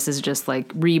rest of us is just like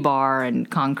rebar and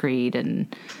concrete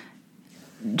and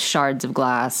shards of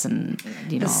glass and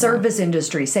the service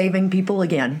industry saving people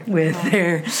again with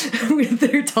their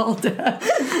tall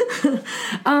desk.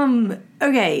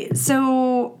 Okay,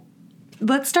 so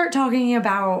let's start talking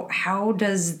about how do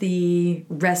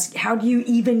you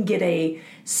even get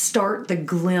the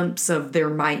glimpse of there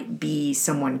might be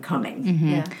someone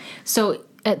coming? So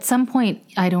at some point,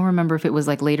 I don't remember if it was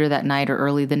like later that night or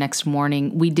early the next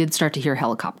morning, we did start to hear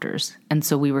helicopters. And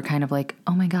so we were kind of like,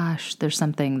 oh my gosh, there's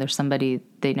somebody,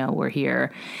 they know we're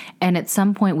here. And at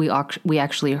some point we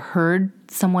actually heard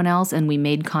someone else, and we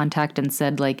made contact and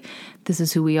said like, this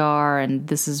is who we are and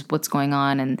this is what's going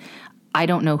on. And I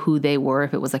don't know who they were,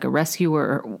 if it was like a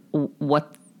rescuer or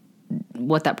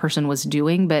what that person was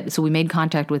doing. But so we made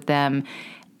contact with them,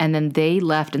 and then they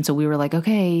left. And so we were like,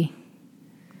 okay,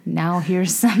 now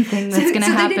here's something that's going to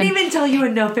happen. So they didn't even tell you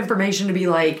enough information to be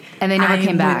like, and they never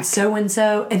came back.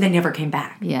 So-and-so, and they never came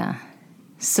back. Yeah.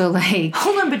 So like,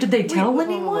 hold on, but did they tell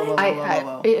anyone?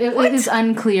 It is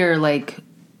unclear like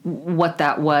what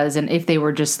that was, and if they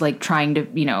were just like trying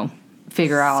to,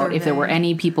 figure out if there were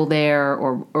any people there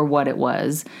or what it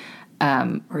was.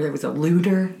 Or there was a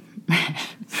looter.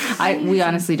 We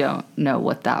honestly don't know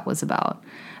what that was about.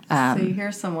 So you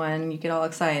hear someone, you get all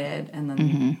excited, and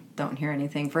then don't hear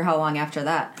anything. For how long after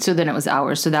that? So then it was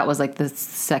hours. So that was like the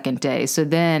second day. So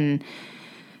then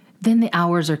the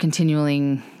hours are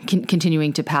continuing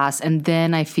to pass. And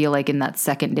then I feel like in that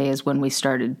second day is when we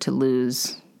started to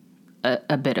lose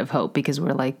a bit of hope, because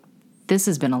we're like, this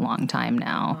has been a long time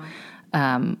now.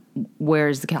 Where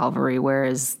is the cavalry? Where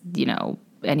is,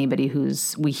 anybody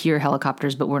we hear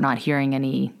helicopters, but we're not hearing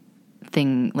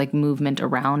anything like movement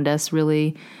around us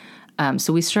really.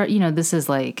 So we start, this is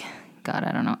like, God,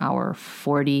 I don't know, hour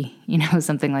 40,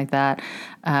 something like that,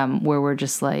 where we're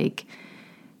just like,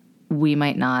 we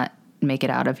might not make it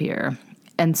out of here.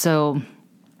 And so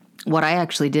what I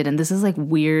actually did, and this is like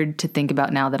weird to think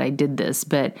about now that I did this,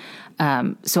 but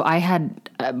so I had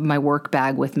my work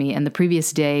bag with me, and the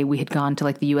previous day we had gone to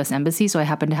like the U.S. Embassy, so I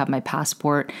happened to have my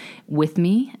passport with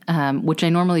me, which I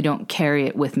normally don't carry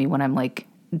it with me when I'm like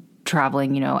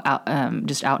traveling, out,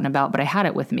 just out and about, but I had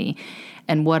it with me.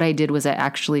 And what I did was I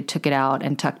actually took it out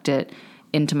and tucked it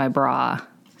into my bra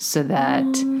so that,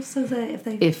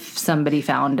 if somebody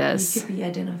found us, could be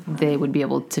identified. They would be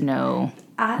able to know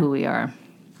who we are.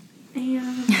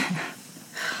 I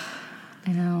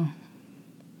know.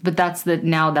 But that's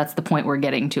the point we're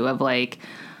getting to of like,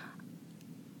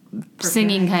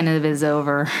 singing kind of is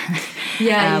over.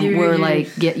 Yeah. We're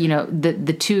like,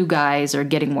 the two guys are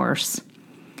getting worse.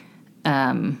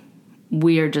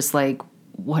 We are just like,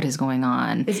 what is going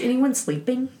on? Is anyone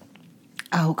sleeping?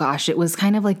 Oh gosh, it was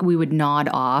kind of like we would nod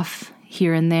off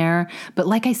here and there. But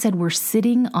like I said, we're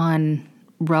sitting on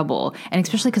rubble, and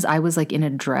especially because I was like in a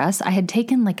dress, I had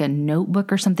taken like a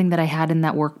notebook or something that I had in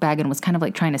that work bag and was kind of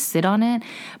like trying to sit on it,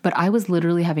 but I was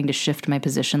literally having to shift my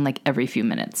position like every few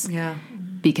minutes. Yeah.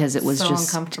 Because it was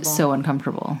so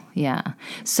uncomfortable. Yeah.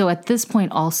 So at this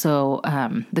point also,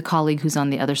 the colleague who's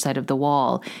on the other side of the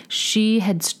wall, she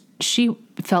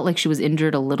felt like she was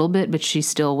injured a little bit, but she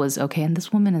still was okay. And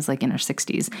this woman is like in her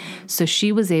 60s. So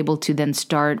she was able to then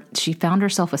she found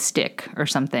herself a stick or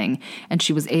something, and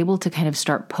she was able to kind of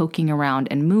start poking around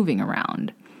and moving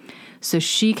around. So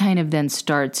she kind of then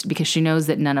starts, because she knows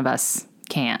that none of us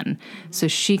can. So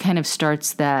she kind of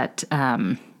starts that,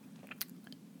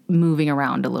 moving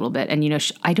around a little bit. And,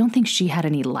 I don't think she had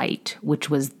any light, which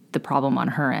was the problem on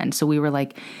her end. So we were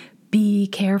like, be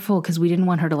careful, because we didn't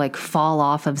want her to like fall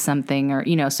off of something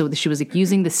or, so she was like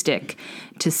using the stick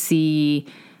to see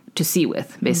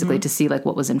with, basically, to see like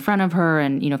what was in front of her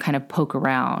and, kind of poke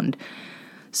around.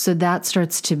 So that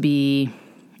starts to be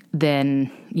then,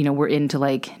 we're into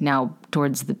like now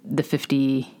towards the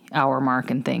 50-hour mark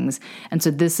and things. And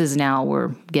so this is now we're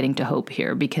getting to hope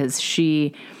here, because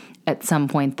she at some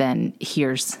point then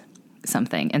hears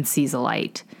something and sees a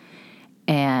light,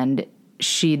 and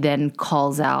she then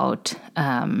calls out,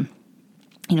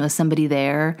 is somebody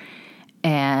there?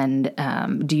 And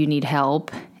do you need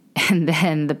help? And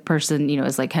then the person,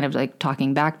 is like kind of like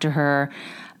talking back to her.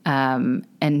 And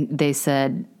they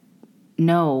said,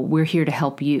 no, we're here to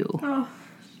help you. Oh.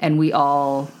 And we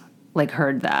all like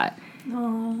heard that.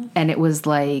 Oh. And it was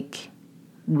like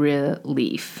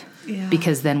relief,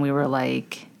 because then we were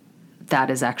like, that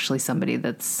is actually somebody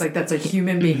that's a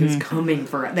human being who's coming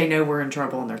for it. They know we're in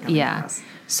trouble and they're coming for us.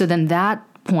 So then that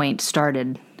point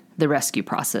started the rescue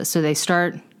process. So they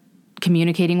start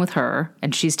communicating with her,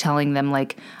 and she's telling them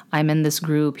like, I'm in this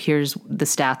group. Here's the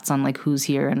stats on like who's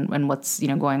here and what's,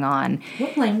 going on.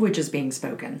 What language is being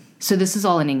spoken? So this is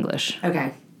all in English.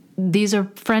 Okay. These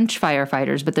are French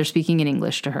firefighters, but they're speaking in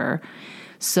English to her.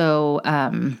 So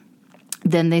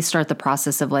then they start the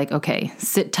process of like, okay,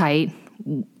 sit tight.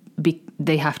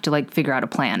 They have to like figure out a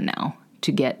plan now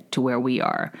to get to where we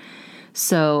are.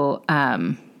 So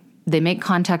they make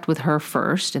contact with her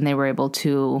first, and they were able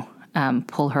to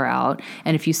pull her out.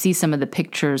 And if you see some of the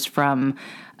pictures from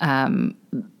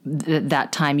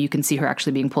that time, you can see her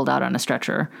actually being pulled out on a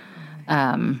stretcher.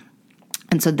 And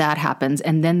so that happens.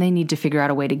 And then they need to figure out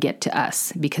a way to get to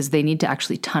us because they need to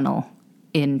actually tunnel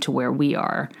into where we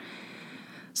are.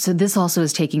 So this also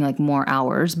is taking like more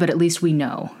hours, but at least we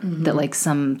know that like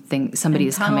somebody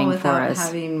is coming for us.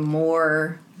 Having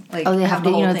more, like, they have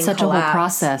to, it's such collapse. a whole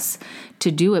process to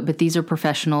do it. But these are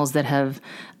professionals that have,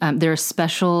 they're a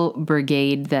special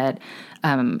brigade that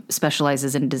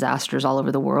specializes in disasters all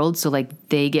over the world. So like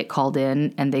they get called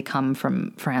in and they come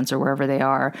from France or wherever they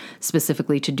are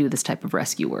specifically to do this type of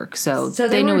rescue work. So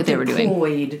they know what they were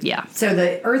doing. Yeah. So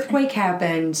the earthquake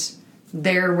happened.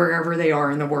 They're wherever they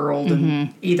are in the world,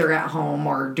 and either at home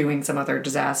or doing some other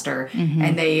disaster,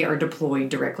 and they are deployed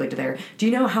directly to there. Do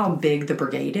you know how big the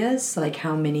brigade is? Like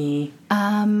how many?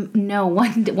 No.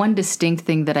 One distinct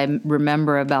thing that I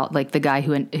remember about like the guy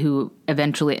who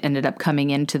eventually ended up coming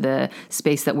into the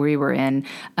space that we were in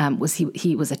was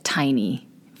he was a tiny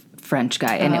French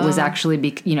guy, and it was actually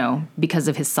because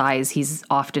of his size, he's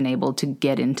often able to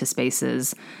get into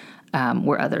spaces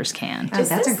where others can't. Is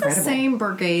that's this incredible. the same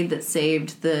brigade that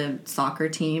saved the soccer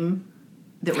team?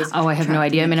 That was I have no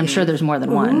idea. I mean, I'm sure there's more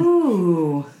than one.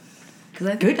 Ooh, because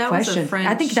I think good that question. was a French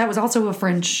I think that was also a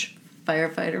French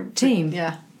firefighter team.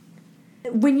 Yeah.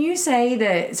 When you say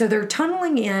that, so they're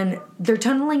tunneling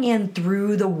in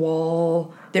through the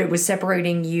wall that was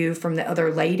separating you from the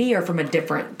other lady, or from a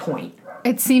different point.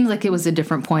 It seems like it was a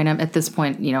different point. At this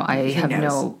point, I have knows?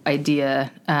 no idea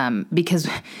because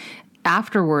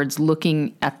afterwards,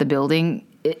 looking at the building,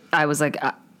 I was like,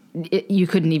 you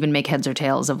couldn't even make heads or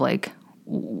tails of like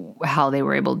how they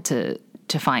were able to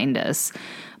find us.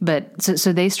 But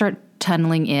so they start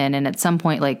tunneling in, and at some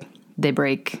point, like they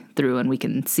break through and we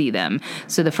can see them.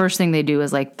 So the first thing they do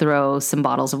is like throw some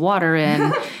bottles of water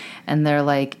in. And they're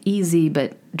like, easy,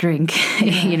 but drink,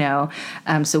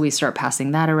 So we start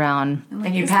passing that around.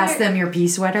 And you pass them your pea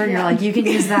sweater. Yeah. You're like, you can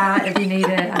use that if you need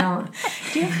it.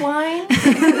 Do you have wine?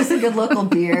 There's a good local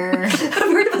beer. I've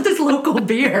heard about this local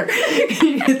beer.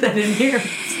 You get that in here.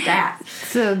 Stat.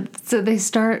 So they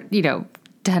start,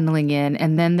 tunneling in,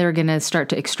 and then they're going to start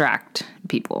to extract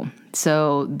people.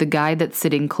 So the guy that's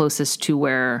sitting closest to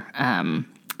where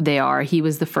they are, he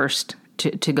was the first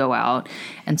to go out.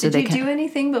 And so Did you do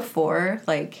anything before,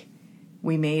 like,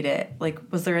 we made it? Like,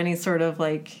 was there any sort of,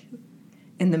 like,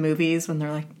 in the movies when they're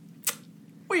like,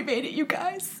 we made it, you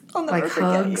guys. I'll never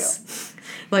forget hugs.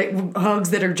 Like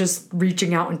hugs that are just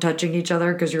reaching out and touching each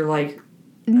other because you're like...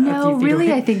 No,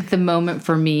 really, I think the moment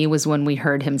for me was when we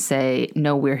heard him say,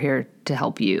 no, we're here to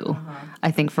help you. Uh-huh. I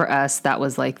think for us, that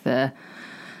was like the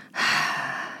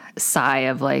sigh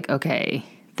of like, okay,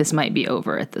 this might be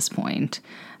over at this point.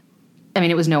 I mean,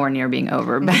 it was nowhere near being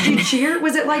over. But did you cheer?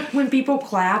 Was it like when people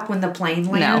clap when the plane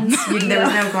lands? No. There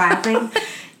was no clapping?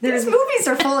 These movies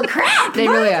are full of crap. They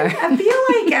really are. I feel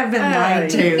like I've been lied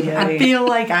to. Yeah. I feel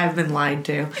like I've been lied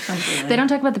to. They don't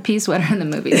talk about the pea sweater in the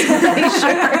movies.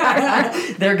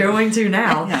 They're going to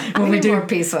now. Yeah. When we do more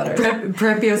pea sweaters.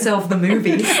 Prep yourself the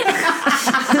movie.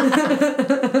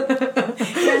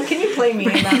 Can you play me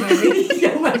in that movie?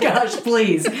 Oh my gosh,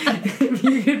 please. If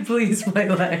you could please play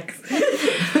Lex.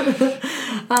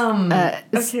 Okay,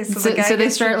 so they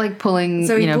start like pulling.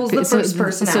 So he pulls the first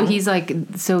person out. So he's like,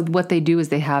 so what they do is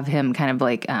they have him kind of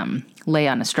like lay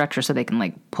on a stretcher so they can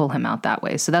like pull him out that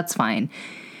way. So that's fine.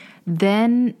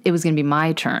 Then it was going to be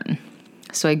my turn.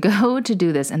 So I go to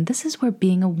do this, and this is where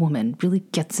being a woman really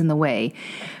gets in the way,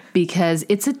 because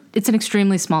it's an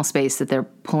extremely small space that they're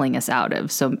pulling us out of.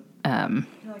 So You're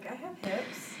like, I have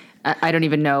hips. I don't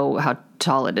even know how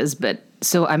tall it is, but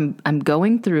so I'm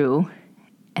going through,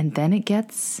 and then it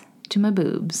gets to my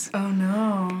boobs. Oh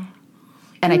no!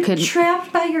 And You're I couldn't.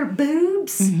 trapped by your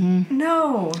boobs? Mm-hmm.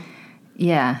 No.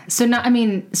 Yeah. So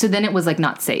then it was like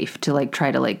not safe to like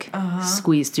try to like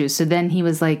squeeze through. So then he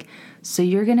was like, so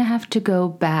you're going to have to go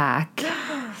back,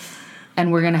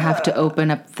 and we're going to have to open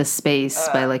up the space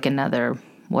by like another,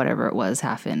 whatever it was,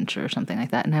 half inch or something like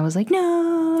that. And I was like, no.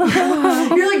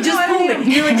 You're like, just pull it.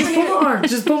 You're like, just pull my arms.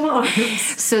 Just pull my arms.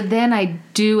 So then I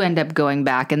do end up going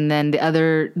back. And then the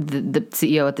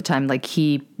CEO at the time, like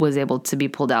he was able to be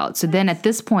pulled out. So then at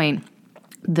this point,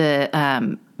 the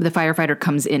firefighter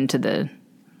comes into the,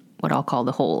 what I'll call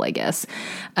the hole, I guess,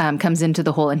 comes into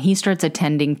the hole, and he starts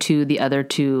attending to the other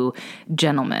two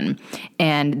gentlemen.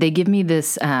 And they give me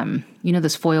this,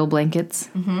 those foil blankets.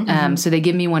 So they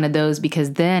give me one of those,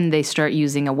 because then they start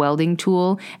using a welding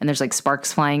tool, and there's like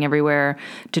sparks flying everywhere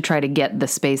to try to get the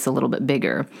space a little bit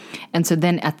bigger. And so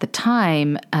then at the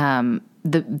time,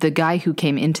 the guy who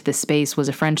came into the space was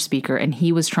a French speaker, and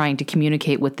he was trying to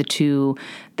communicate with the two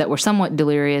that were somewhat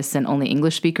delirious and only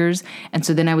English speakers. And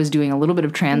so then I was doing a little bit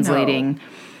of translating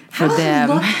for them.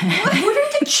 What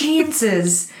are the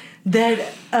chances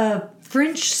that a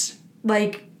French,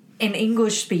 like an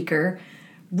English speaker,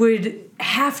 would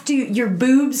have to, your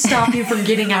boobs stop you from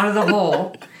getting out of the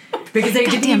hole because they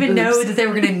didn't even know that they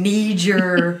were going to need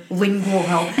your lingual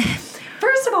help?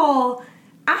 First of all,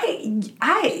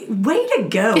 I way to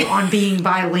go on being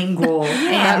bilingual.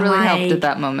 That really helped at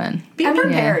that moment. Be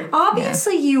prepared.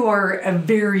 Obviously, you are a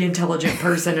very intelligent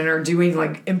person and are doing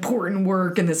like important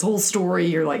work in this whole story.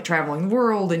 You're like traveling the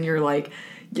world and you're like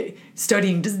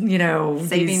studying,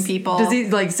 saving people,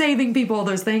 saving people, all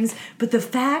those things. But the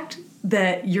fact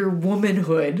that your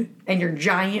womanhood and your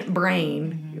giant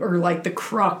brain are like the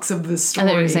crux of the story. I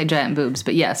thought you were going to say giant boobs,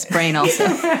 but yes, brain also.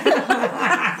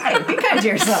 Hey, be kind to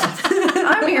yourself.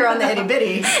 I'm here on the itty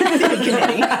bitty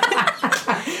committee.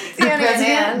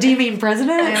 Do you mean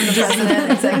president? I am the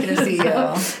president, executive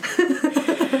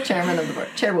CEO, chairman of the board,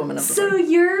 chairwoman of the board. So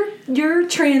you're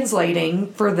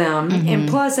translating for them, and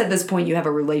plus at this point you have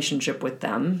a relationship with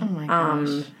them. Oh my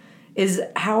gosh.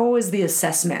 How is the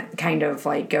assessment kind of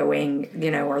like going,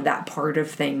 or that part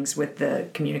of things with the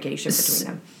communication between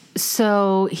them?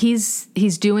 So he's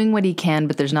doing what he can,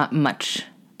 but there's not much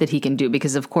that he can do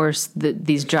because, of course,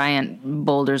 these giant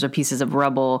boulders or pieces of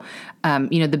rubble,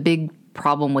 the big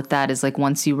problem with that is like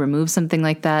once you remove something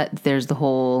like that, there's the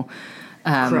whole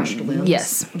crushed limbs.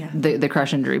 Yes, the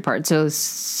crush injury part. So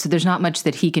there's not much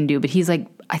that he can do, but he's like,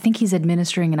 I think he's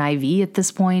administering an IV at this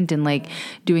point and like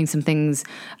doing some things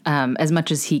as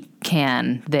much as he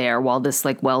can there while this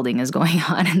like welding is going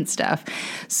on and stuff.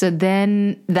 So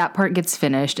then that part gets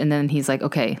finished and then he's like,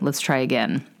 okay, let's try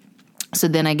again. So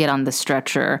then I get on the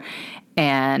stretcher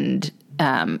and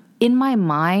in my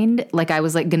mind, like I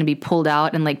was like going to be pulled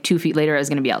out and like 2 feet later I was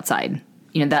going to be outside.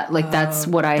 That's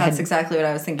what I had. That's exactly what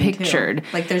I was thinking pictured. Too.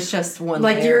 Like there's just one.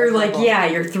 Like you're like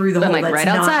you're through the hole. Like that's right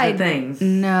not outside. The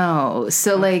thing. No,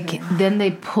 so like then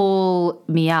they pull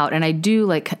me out, and I do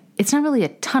like it's not really a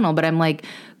tunnel, but I'm like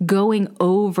going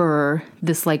over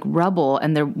this like rubble,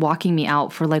 and they're walking me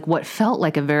out for like what felt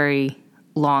like a very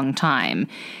long time,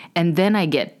 and then I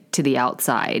get to the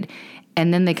outside.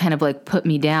 And then they kind of like put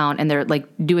me down and they're like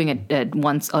doing a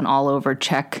once an all over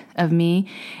check of me.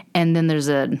 And then there's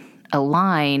a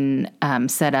line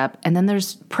set up and then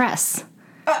there's press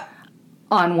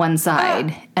on one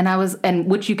side. And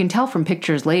which you can tell from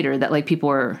pictures later that like people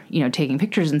were, taking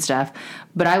pictures and stuff.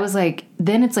 But I was like,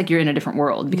 then it's like you're in a different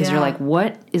world because you're like,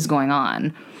 what is going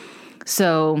on?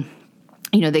 So,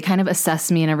 they kind of assess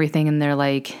me and everything. And they're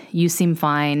like, you seem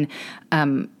fine.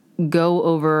 Go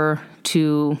over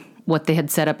to what they had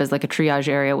set up as like a triage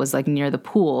area was like near the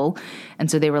pool.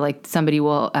 And so they were like, somebody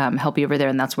will help you over there.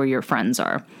 And that's where your friends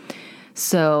are.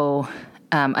 So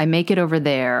I make it over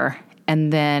there.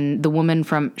 And then the woman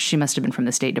she must have been from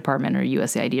the State Department or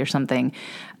USAID or something.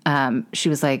 She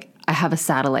was like, I have a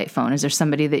satellite phone. Is there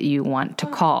somebody that you want to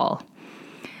call?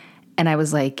 And I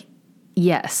was like,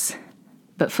 yes.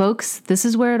 But folks, this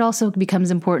is where it also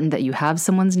becomes important that you have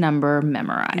someone's number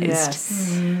memorized.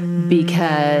 Yes.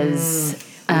 Because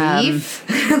leave.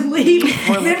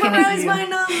 Memorize my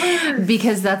number.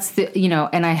 Because that's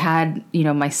and I had,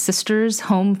 my sister's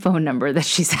home phone number that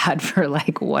she's had for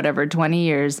like whatever, 20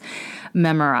 years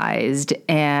memorized.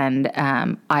 And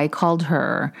I called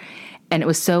her. And it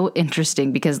was so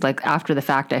interesting because like after the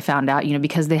fact, I found out,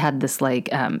 because they had this like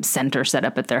center set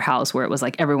up at their house where it was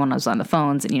like everyone was on the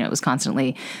phones and, it was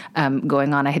constantly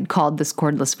going on. I had called this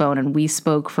cordless phone and we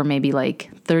spoke for maybe like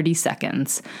 30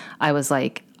 seconds. I was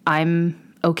like, I'm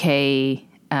okay.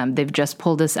 They've just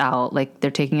pulled us out. Like they're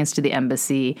taking us to the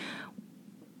embassy.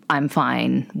 I'm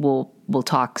fine. We'll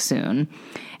talk soon.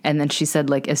 And then she said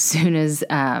like as soon as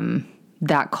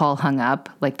that call hung up,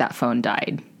 like that phone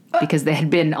died. Because they had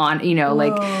been on,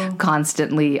 like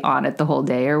constantly on it the whole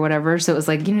day or whatever. So it was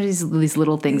like, these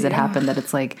little things that happen that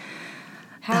it's like,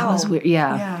 that was weird.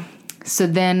 Yeah. So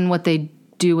then what they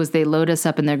do is they load us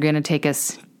up and they're going to take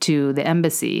us to the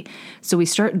embassy. So we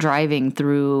start driving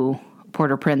through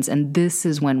Port-au-Prince and this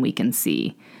is when we can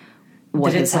see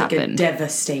what has happened. Like a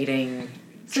devastating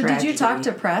So tragedy. did you talk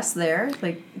to press there?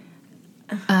 Like,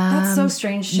 that's so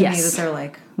strange to me that they're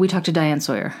like. We talked to Diane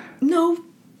Sawyer. No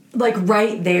Like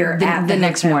right there at the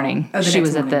next hotel. morning. She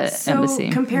was at the embassy.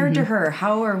 Compared to her,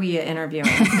 how are we interviewing?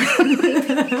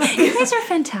 You guys are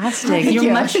fantastic.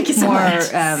 You're much more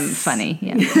funny.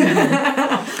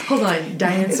 Yeah. Hold on,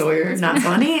 Diane Sawyer, not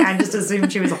funny? I just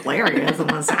assumed she was hilarious on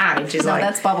the side. She's like,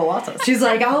 that's Baba Watson. She's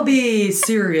like, I'll be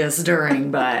serious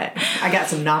during, but I got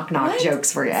some knock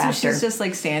jokes for you after. She's just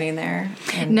like standing there.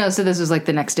 No, so this was like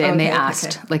the next day, and they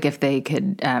asked like if they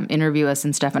could interview us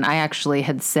and stuff. And I actually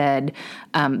had said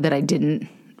that I didn't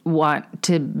want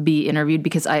to be interviewed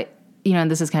because I, and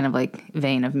this is kind of like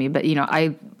vain of me, but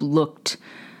I looked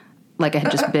like I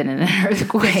had just been in an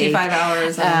earthquake. 55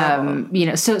 hours.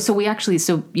 So we actually,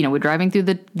 we're driving through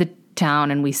the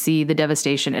town and we see the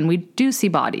devastation and we do see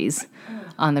bodies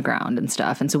on the ground and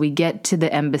stuff. And so we get to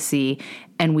the embassy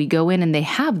and we go in and they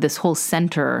have this whole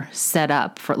center set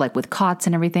up for like with cots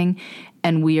and everything.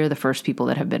 And we are the first people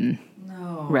that have been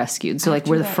rescued. So like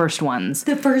we're the first ones.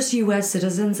 The first U.S.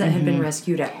 citizens that had been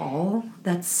rescued at all.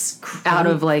 That's crazy. Out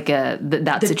of like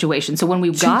that situation. So when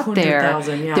we got there,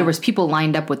 there was people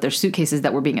lined up with their suitcases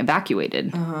that were being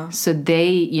evacuated. So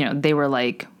they were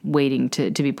like waiting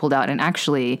to be pulled out. And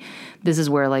actually, this is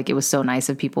where like it was so nice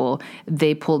of people.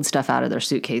 They pulled stuff out of their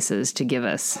suitcases to give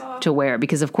us to wear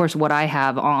because of course what I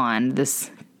have on this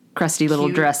crusty little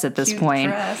dress at this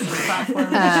point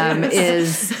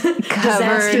is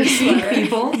covered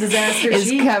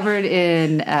covered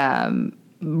in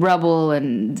rubble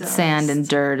and sand and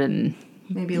dirt and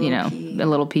maybe a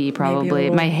little pee probably.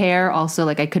 My hair also,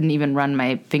 like I couldn't even run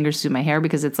my fingers through my hair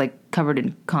because it's like covered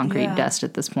in concrete dust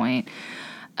at this point.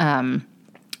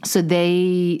 So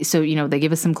they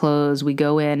give us some clothes. We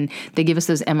go in. They give us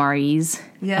those MREs,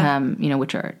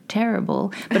 which are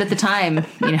terrible. But at the time,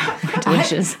 we're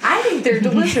delicious. I think they're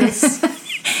delicious.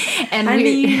 And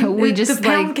we just the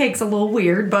pound cake's a little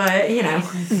weird, but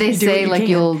they say like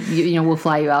we'll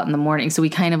fly you out in the morning. So we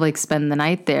kind of like spend the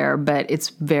night there, but it's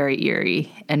very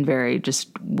eerie and very just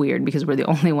weird because we're the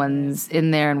only ones in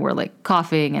there and we're like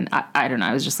coughing and I don't know.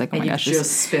 I was just like, oh my gosh,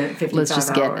 let's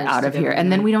just get out of here.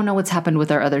 And then we don't know what's happened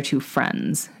with our other two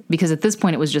friends because at this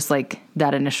point it was just like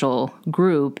that initial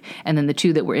group, and then the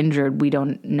two that were injured, we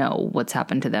don't know what's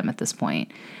happened to them at this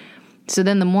point. So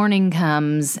then the morning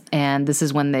comes, and this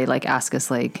is when they like ask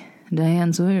us like,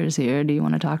 Diane Sawyer's here. Do you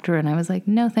want to talk to her? And I was like,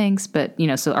 no, thanks. But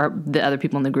so the other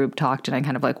people in the group talked, and I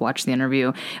kind of like watched the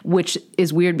interview, which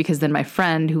is weird because then my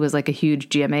friend who was like a huge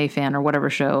GMA fan or whatever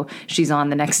show she's on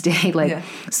the next day,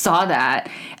 saw that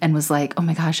and was like, oh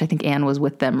my gosh, I think Anne was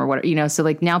with them or whatever, So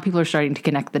like now people are starting to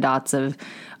connect the dots of,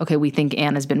 okay, we think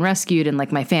Anne has been rescued, and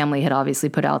like my family had obviously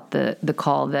put out the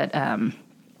call that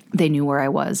they knew where I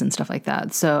was and stuff like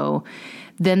that. So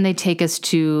then they take us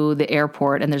to the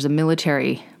airport, and there's a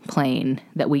military plane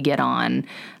that we get on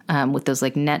with those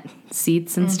like net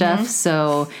seats and stuff.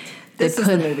 So this is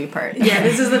the movie part. Yeah,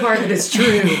 this is the part that is true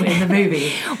in the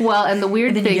movie. Well, and the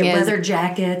weird thing is leather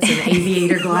jackets and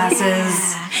aviator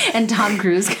glasses. And Tom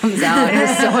Cruise comes out and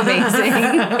it's so amazing.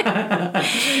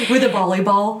 With a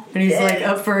volleyball, and he's like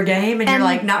up for a game, and you're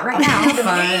like, not right now.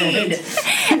 Fine.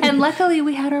 And luckily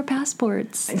we had our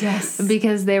passports. Yes.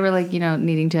 Because they were like,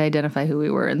 needing to identify who we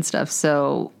were and stuff.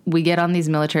 So we get on these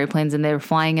military planes and they were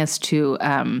flying us to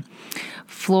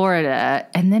Florida.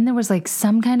 And then there was like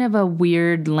some kind of a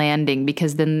weird landing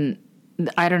because then,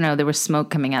 I don't know, there was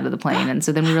smoke coming out of the plane. And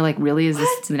so then we were like, really, is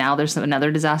this now there's another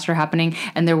disaster happening?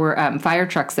 And there were fire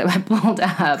trucks that had pulled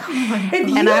up.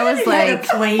 And I was like, a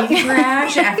plane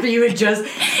crash after you had just,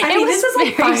 this is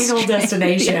like Final strange.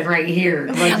 Destination right here.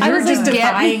 Like, I you're was just like,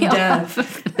 defying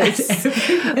death.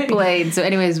 Plane. So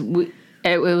anyways,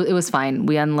 it was fine.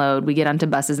 We unload, we get onto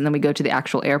buses, and then we go to the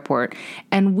actual airport.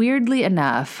 And weirdly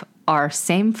enough, our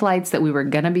same flights that we were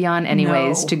going to be on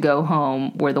anyways to go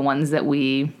home were the ones that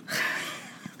we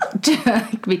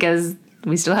took because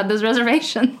we still had those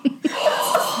reservations.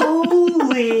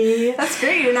 Holy. That's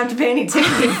great. You don't have to pay any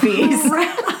ticketing fees.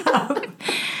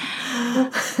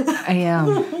 I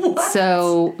am.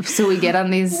 So we get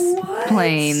on these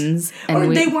planes,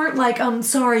 and they weren't like,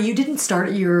 sorry, you didn't start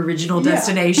at your original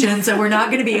destination, so we're not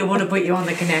going to be able to put you on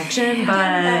the connection.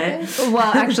 But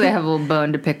well, actually, I have a little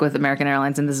bone to pick with American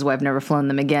Airlines, and this is why I've never flown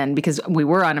them again because we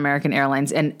were on American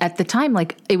Airlines, and at the time,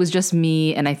 like it was just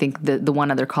me and I think the one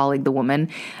other colleague, the woman,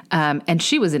 and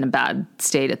she was in a bad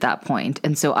state at that point,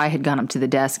 and so I had gone up to the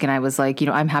desk and I was like,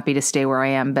 I'm happy to stay where I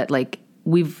am, but like,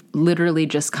 we've literally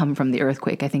just come from the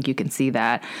earthquake. I think you can see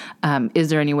that. Is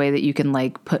there any way that you can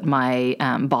like put my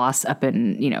boss up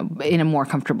in a more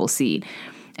comfortable seat?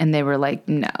 And they were like,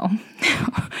 no.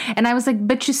 And I was like,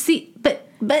 but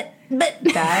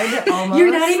died almost.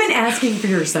 You're not even asking for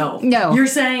yourself. No. You're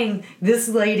saying this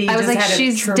lady I was just like, had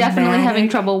she's a definitely having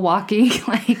traumatic... trouble walking.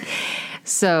 Like,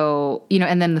 so,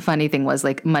 and then the funny thing was,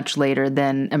 like, much later,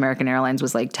 then American Airlines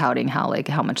was, like, touting how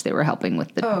much they were helping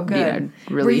with the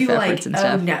relief efforts and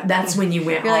stuff. No, that's when you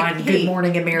went You're on like, Good hey,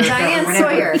 Morning America. Diane or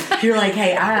Sawyer. You're like,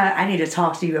 hey, I need to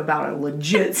talk to you about a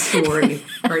legit story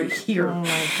right here. Oh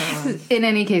my God. In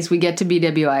any case, we get to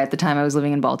BWI. At the time I was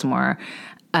living in Baltimore,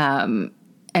 and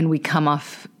we come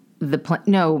off the plane.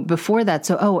 No, before that.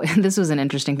 So, this was an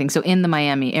interesting thing. So in the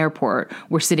Miami airport,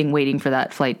 we're sitting waiting for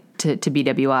that flight to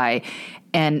BWI,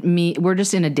 and we're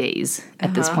just in a daze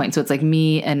at this point. So it's like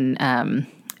me and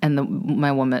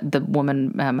my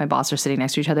woman, my boss are sitting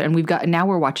next to each other, and now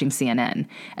we're watching CNN.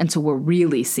 And so we're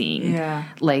really seeing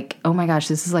like, oh my gosh,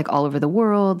 this is like all over the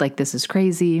world. Like, this is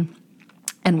crazy.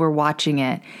 And we're watching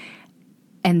it.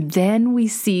 And then we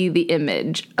see the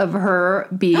image of her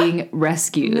being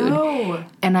rescued. No.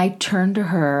 And I turned to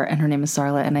her, and her name is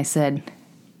Sarla, and I said,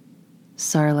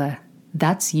 Sarla,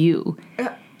 that's you.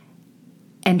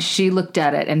 And she looked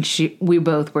at it, and we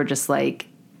both were just like,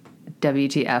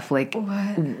 WTF, like,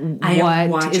 I am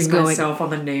watching myself on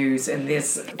the news, and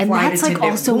this and flight that's like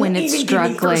attendant also when it won't even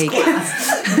struck, give me first like,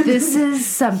 class. this is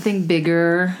something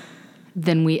bigger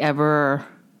than we ever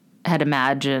had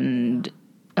imagined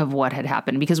of what had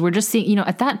happened, because we're just seeing,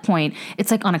 at that point,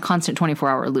 it's like on a constant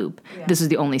 24-hour loop. Yeah. This is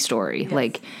the only story. Yes.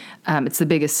 Like, it's the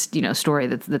biggest, story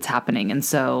that's happening. And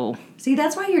so... See,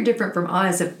 that's why you're different from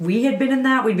us. If we had been in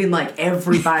that, we'd been like,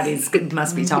 everybody's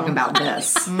must be talking about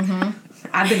this. Mm-hmm.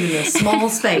 I've been in a small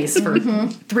space for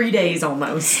 3 days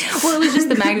almost. Well, it was just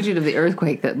the magnitude of the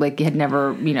earthquake that, like, had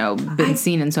never, been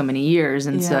seen in so many years.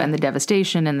 And so, and the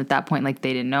devastation. And at that point, like,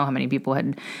 they didn't know how many people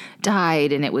had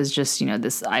died. And it was just,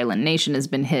 this island nation has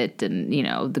been hit, and,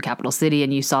 the capital city.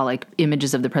 And you saw, like,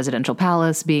 images of the presidential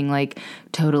palace being, like,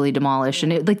 totally demolished.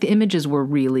 And the images were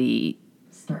really...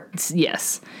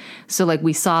 Yes. So, like,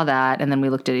 we saw that, and then we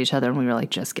looked at each other, and we were like,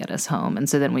 just get us home. And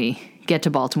so then we get to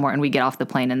Baltimore, and we get off the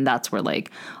plane, and that's where,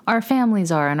 like, our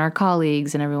families are and our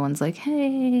colleagues, and everyone's like,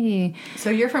 hey. So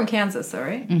you're from Kansas, though,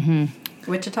 right? Mm-hmm.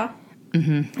 Wichita?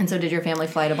 Mm-hmm. And so did your family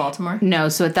fly to Baltimore? No.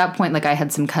 So at that point, like, I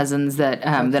had some cousins that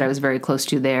I was very close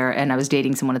to there, and I was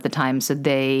dating someone at the time, so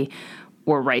they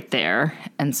were right there.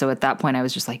 And so at that point I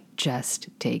was just like, just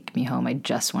take me home. I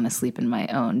just want to sleep in my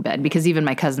own bed, because even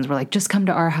my cousins were like, just come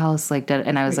to our house. Like,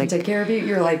 and I was like, take care of you.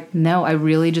 You're like, no, I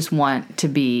really just want to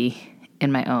be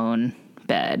in my own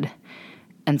bed.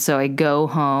 And so I go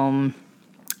home,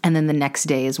 and then the next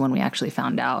day is when we actually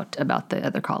found out about the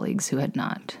other colleagues who had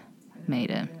not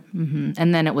made it. Mm-hmm.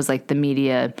 And then it was like the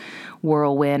media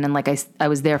whirlwind, and like I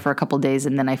was there for a couple of days,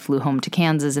 and then I flew home to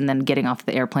Kansas, and then getting off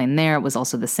the airplane there, it was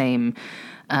also the same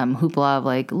hoopla of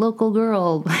like, local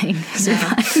girl like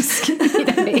survives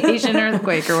the Haitian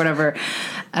earthquake or whatever,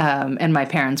 and my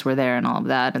parents were there and all of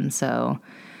that. And so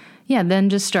then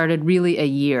just started really a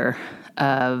year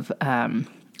of a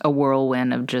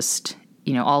whirlwind of just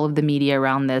all of the media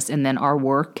around this, and then our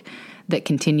work that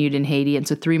continued in Haiti. And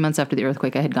so 3 months after the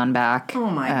earthquake, I had gone back. Oh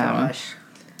my gosh.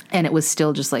 And it was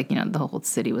still just like, the whole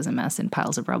city was a mess and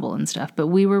piles of rubble and stuff. But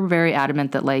we were very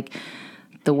adamant that, like,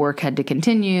 the work had to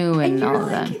continue and all of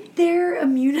that. They're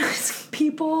immunizing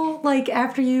people. Like,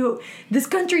 after this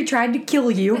country tried to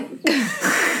kill you.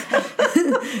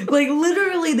 Like,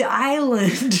 literally the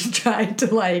island tried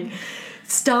to, like,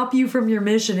 stop you from your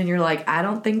mission, and you're like, I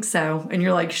don't think so. And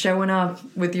you're like showing up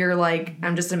with your, like,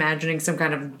 I'm just imagining some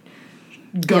kind of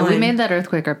gun. Yeah, we made that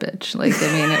earthquake our bitch. Like,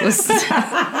 I mean, it was...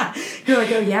 You're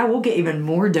like, oh yeah, we'll get even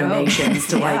more donations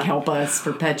to like help us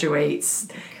perpetuate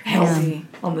health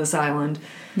on this island.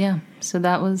 Yeah, so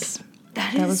that was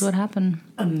what happened.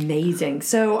 Amazing.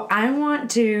 So I want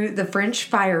the French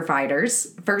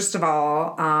firefighters. First of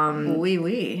all,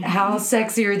 how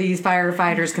sexy are these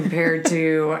firefighters compared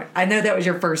to? I know that was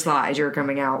your first thought as you were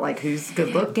coming out. Like, who's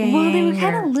good looking? Well, they were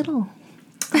kind of little.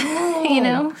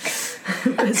 Oh.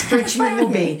 As Frenchmen will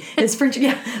be. It's French,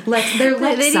 yeah. They're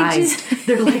Lex-sized.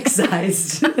 They're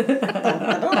Lex-sized.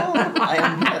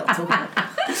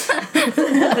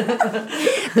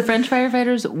 The French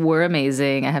firefighters were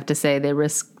amazing. I have to say, they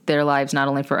risked their lives not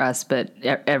only for us, but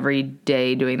every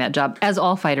day doing that job, as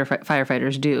all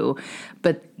firefighters do.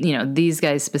 But, these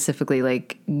guys specifically,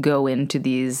 like, go into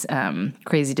these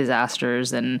crazy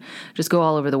disasters and just go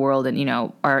all over the world,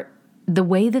 and, are... The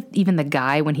way that even the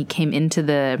guy, when he came into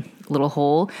the little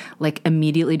hole, like,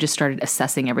 immediately just started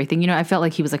assessing everything. I felt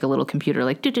like he was like a little computer,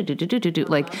 like,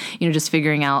 like, just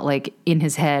figuring out, like, in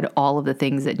his head, all of the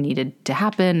things that needed to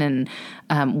happen, and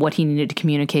what he needed to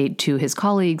communicate to his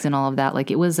colleagues and all of that. Like,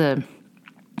 it was a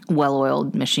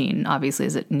well-oiled machine, obviously,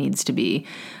 as it needs to be.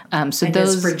 So and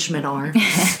those Frenchmen are.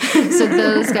 So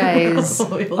those guys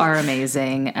are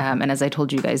amazing. And as I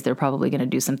told you guys, they're probably going to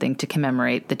do something to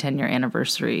commemorate the 10-year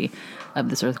anniversary of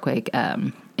this earthquake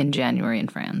in January in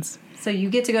France. So you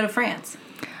get to go to France.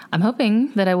 I'm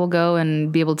hoping that I will go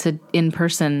and be able to, in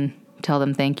person, tell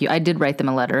them thank you. I did write them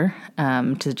a letter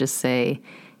to just say,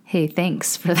 hey,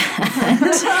 thanks for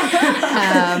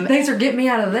that. Thanks for getting me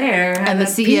out of there. And the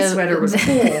CEO sweater was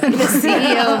cool. The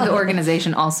CEO of the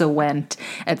organization also went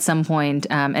at some point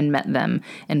and met them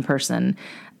in person.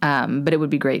 But it would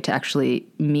be great to actually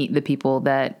meet the people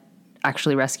that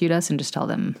actually rescued us and just tell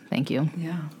them thank you.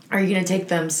 Yeah. Are you going to take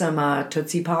them some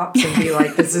Tootsie Pops and be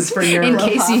like, this is for your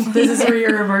this is for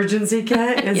your emergency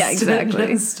kit? Yeah, exactly.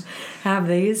 Just have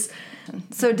these.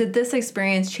 So did this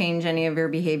experience change any of your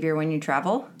behavior when you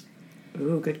travel?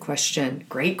 Ooh, good question.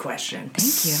 Great question. Thank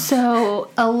you.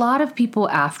 So a lot of people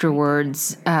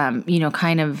afterwards,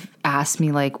 kind of asked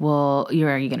me like, well,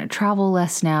 are you going to travel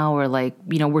less now? Or like,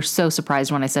 we're so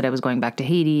surprised when I said I was going back to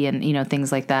Haiti and,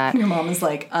 things like that. Your mom was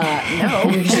like,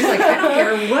 no. She's like, I don't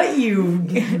care what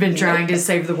you've been trying to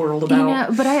save the world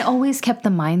about. But I always kept the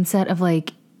mindset of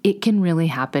like, it can really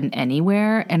happen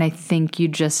anywhere. And I think you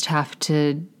just have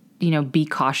to be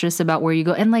cautious about where you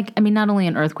go. And like, I mean, not only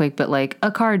an earthquake, but like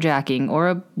a carjacking or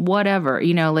a whatever,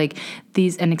 like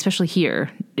these, and especially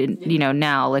here,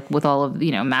 now, like with all of,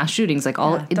 mass shootings, like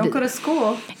all. Don't go to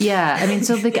school. Yeah. I mean,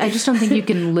 so like, I just don't think you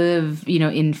can live,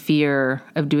 in fear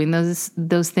of doing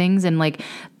those things. And like,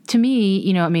 to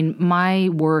me, my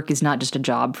work is not just a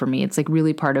job for me. It's like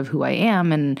really part of who I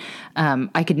am. And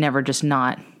I could never just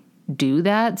not do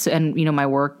that. So, and my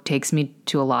work takes me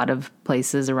to a lot of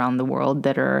places around the world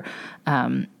that are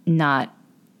not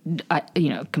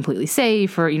completely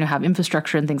safe or have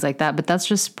infrastructure and things like that, but that's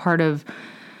just part of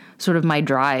sort of my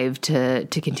drive to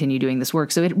continue doing this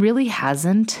work. So it really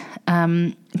hasn't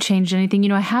changed anything.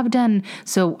 I have done,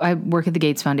 so I work at the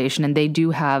Gates Foundation and they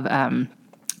do have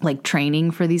like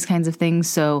training for these kinds of things.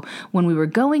 So when we were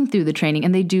going through the training,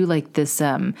 and they do like this,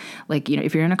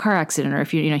 if you're in a car accident or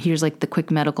if here's like the quick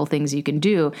medical things you can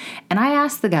do. And I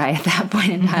asked the guy at that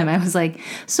point in time, I was like,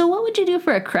 so what would you do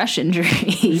for a crush injury?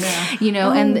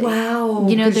 Yeah. And wow.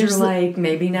 There's like,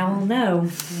 maybe now I'll know.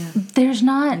 Yeah. There's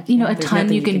not, a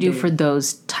ton you can do for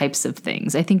those types of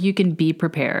things. I think you can be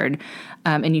prepared.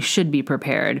 And you should be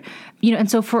prepared, and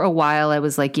so for a while I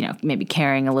was like, maybe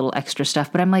carrying a little extra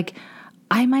stuff, but I'm like,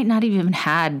 I might not even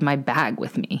had my bag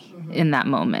with me in that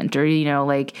moment or,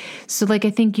 so like, I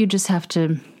think you just have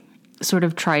to sort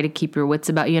of try to keep your wits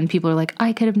about you. And people are like,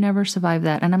 I could have never survived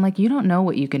that. And I'm like, you don't know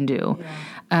what you can do.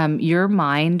 Yeah. Your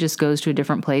mind just goes to a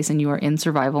different place and you are in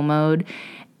survival mode.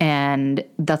 And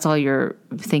that's all you're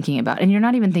thinking about. And you're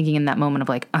not even thinking in that moment of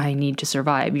like, I need to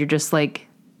survive. You're just like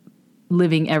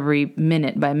living every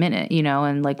minute by minute,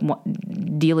 and like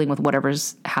dealing with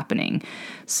whatever's happening.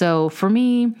 So for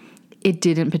me, it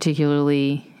didn't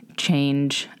particularly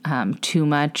change too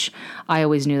much. I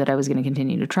always knew that I was going to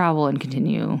continue to travel and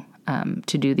continue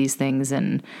to do these things.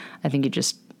 And I think you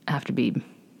just have to be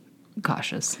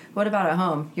cautious. What about at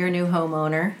home? You're a new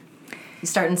homeowner. You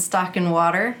starting stocking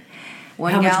water?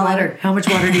 How much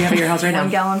water do you have at your house right now?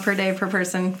 1 gallon per day per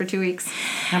person for 2 weeks.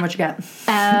 How much you got?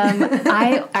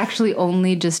 I actually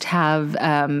only just have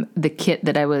the kit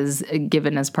that I was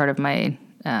given as part of my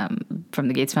from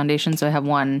the Gates Foundation. So I have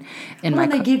one in my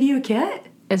car. They give you a kit?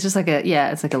 It's just like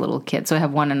it's like a little kit. So I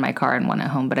have one in my car and one at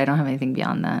home, but I don't have anything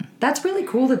beyond that. That's really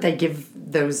cool that they give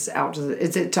those out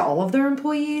is it to all of their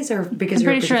employees or because I'm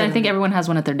pretty sure I think everyone has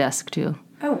one at their desk too.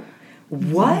 Oh,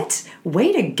 what?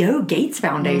 Way to go, Gates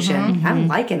Foundation. Mm-hmm. I'm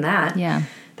liking that. Yeah.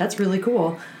 That's really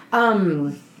cool.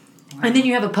 And then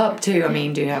you have a pup too. I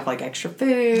mean, do you have like extra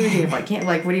food? Do you have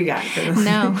like what do you got?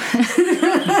 No.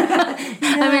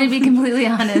 I'm going to be completely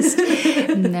honest.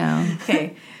 No.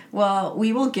 Okay. Well,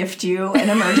 we will gift you an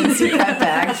emergency pet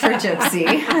bag for Gypsy,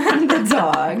 the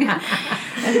dog,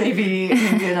 and maybe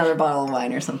another bottle of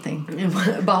wine or something.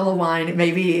 A bottle of wine,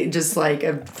 maybe just like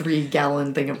a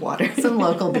 3-gallon thing of water. Some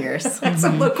local beers.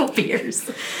 Some local beers.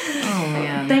 Oh,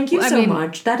 man. Thank you so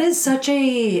much. That is such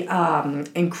a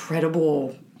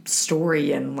incredible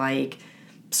story and like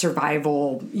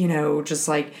survival, just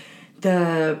like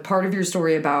the part of your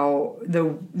story about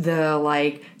the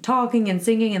like talking and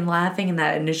singing and laughing and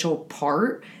that initial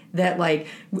part that like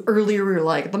earlier we were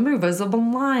like the movies have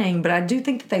been lying, but I do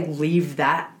think that they leave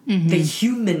that the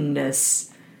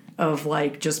humanness of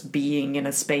like just being in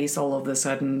a space all of a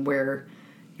sudden where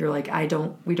you're like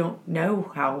we don't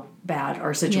know how bad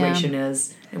our situation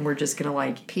is and we're just gonna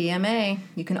like PMA.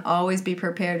 You can always be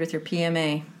prepared with your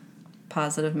PMA.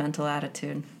 positive mental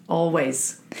attitude.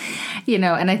 Always. And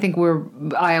I think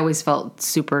I always felt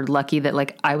super lucky that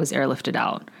like I was airlifted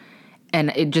out.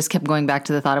 And it just kept going back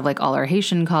to the thought of like all our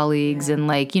Haitian colleagues and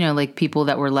like, like people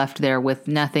that were left there with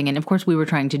nothing. And of course we were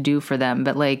trying to do for them,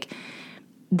 but like,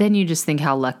 then you just think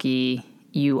how lucky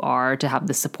you are to have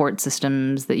the support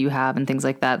systems that you have and things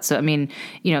like that. So, I mean,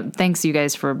 thanks you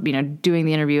guys for, doing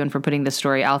the interview and for putting this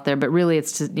story out there, but really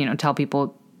it's to, tell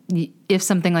people if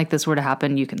something like this were to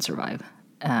happen, you can survive.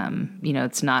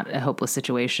 It's not a hopeless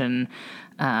situation.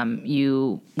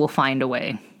 You will find a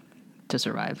way to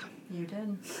survive. You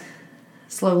did.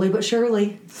 Slowly but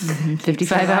surely.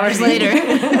 55 hours later.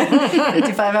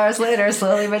 55 hours later,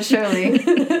 slowly but surely.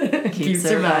 Keep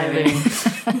surviving.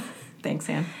 Thanks,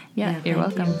 Anne. Yeah, you're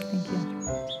welcome. You. Thank you.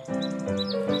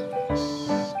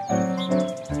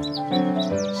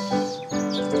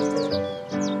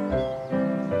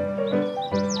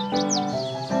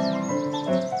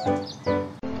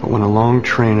 But when a long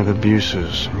train of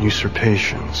abuses and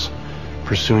usurpations,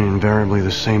 pursuing invariably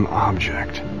the same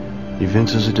object,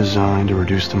 evinces a design to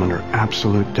reduce them under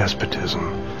absolute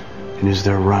despotism, it is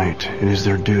their right, it is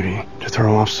their duty to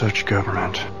throw off such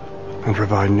government and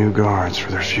provide new guards for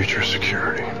their future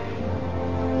security.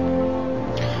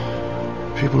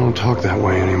 People don't talk that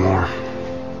way anymore.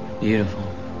 Beautiful.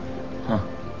 Huh.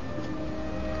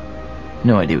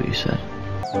 No idea what you said.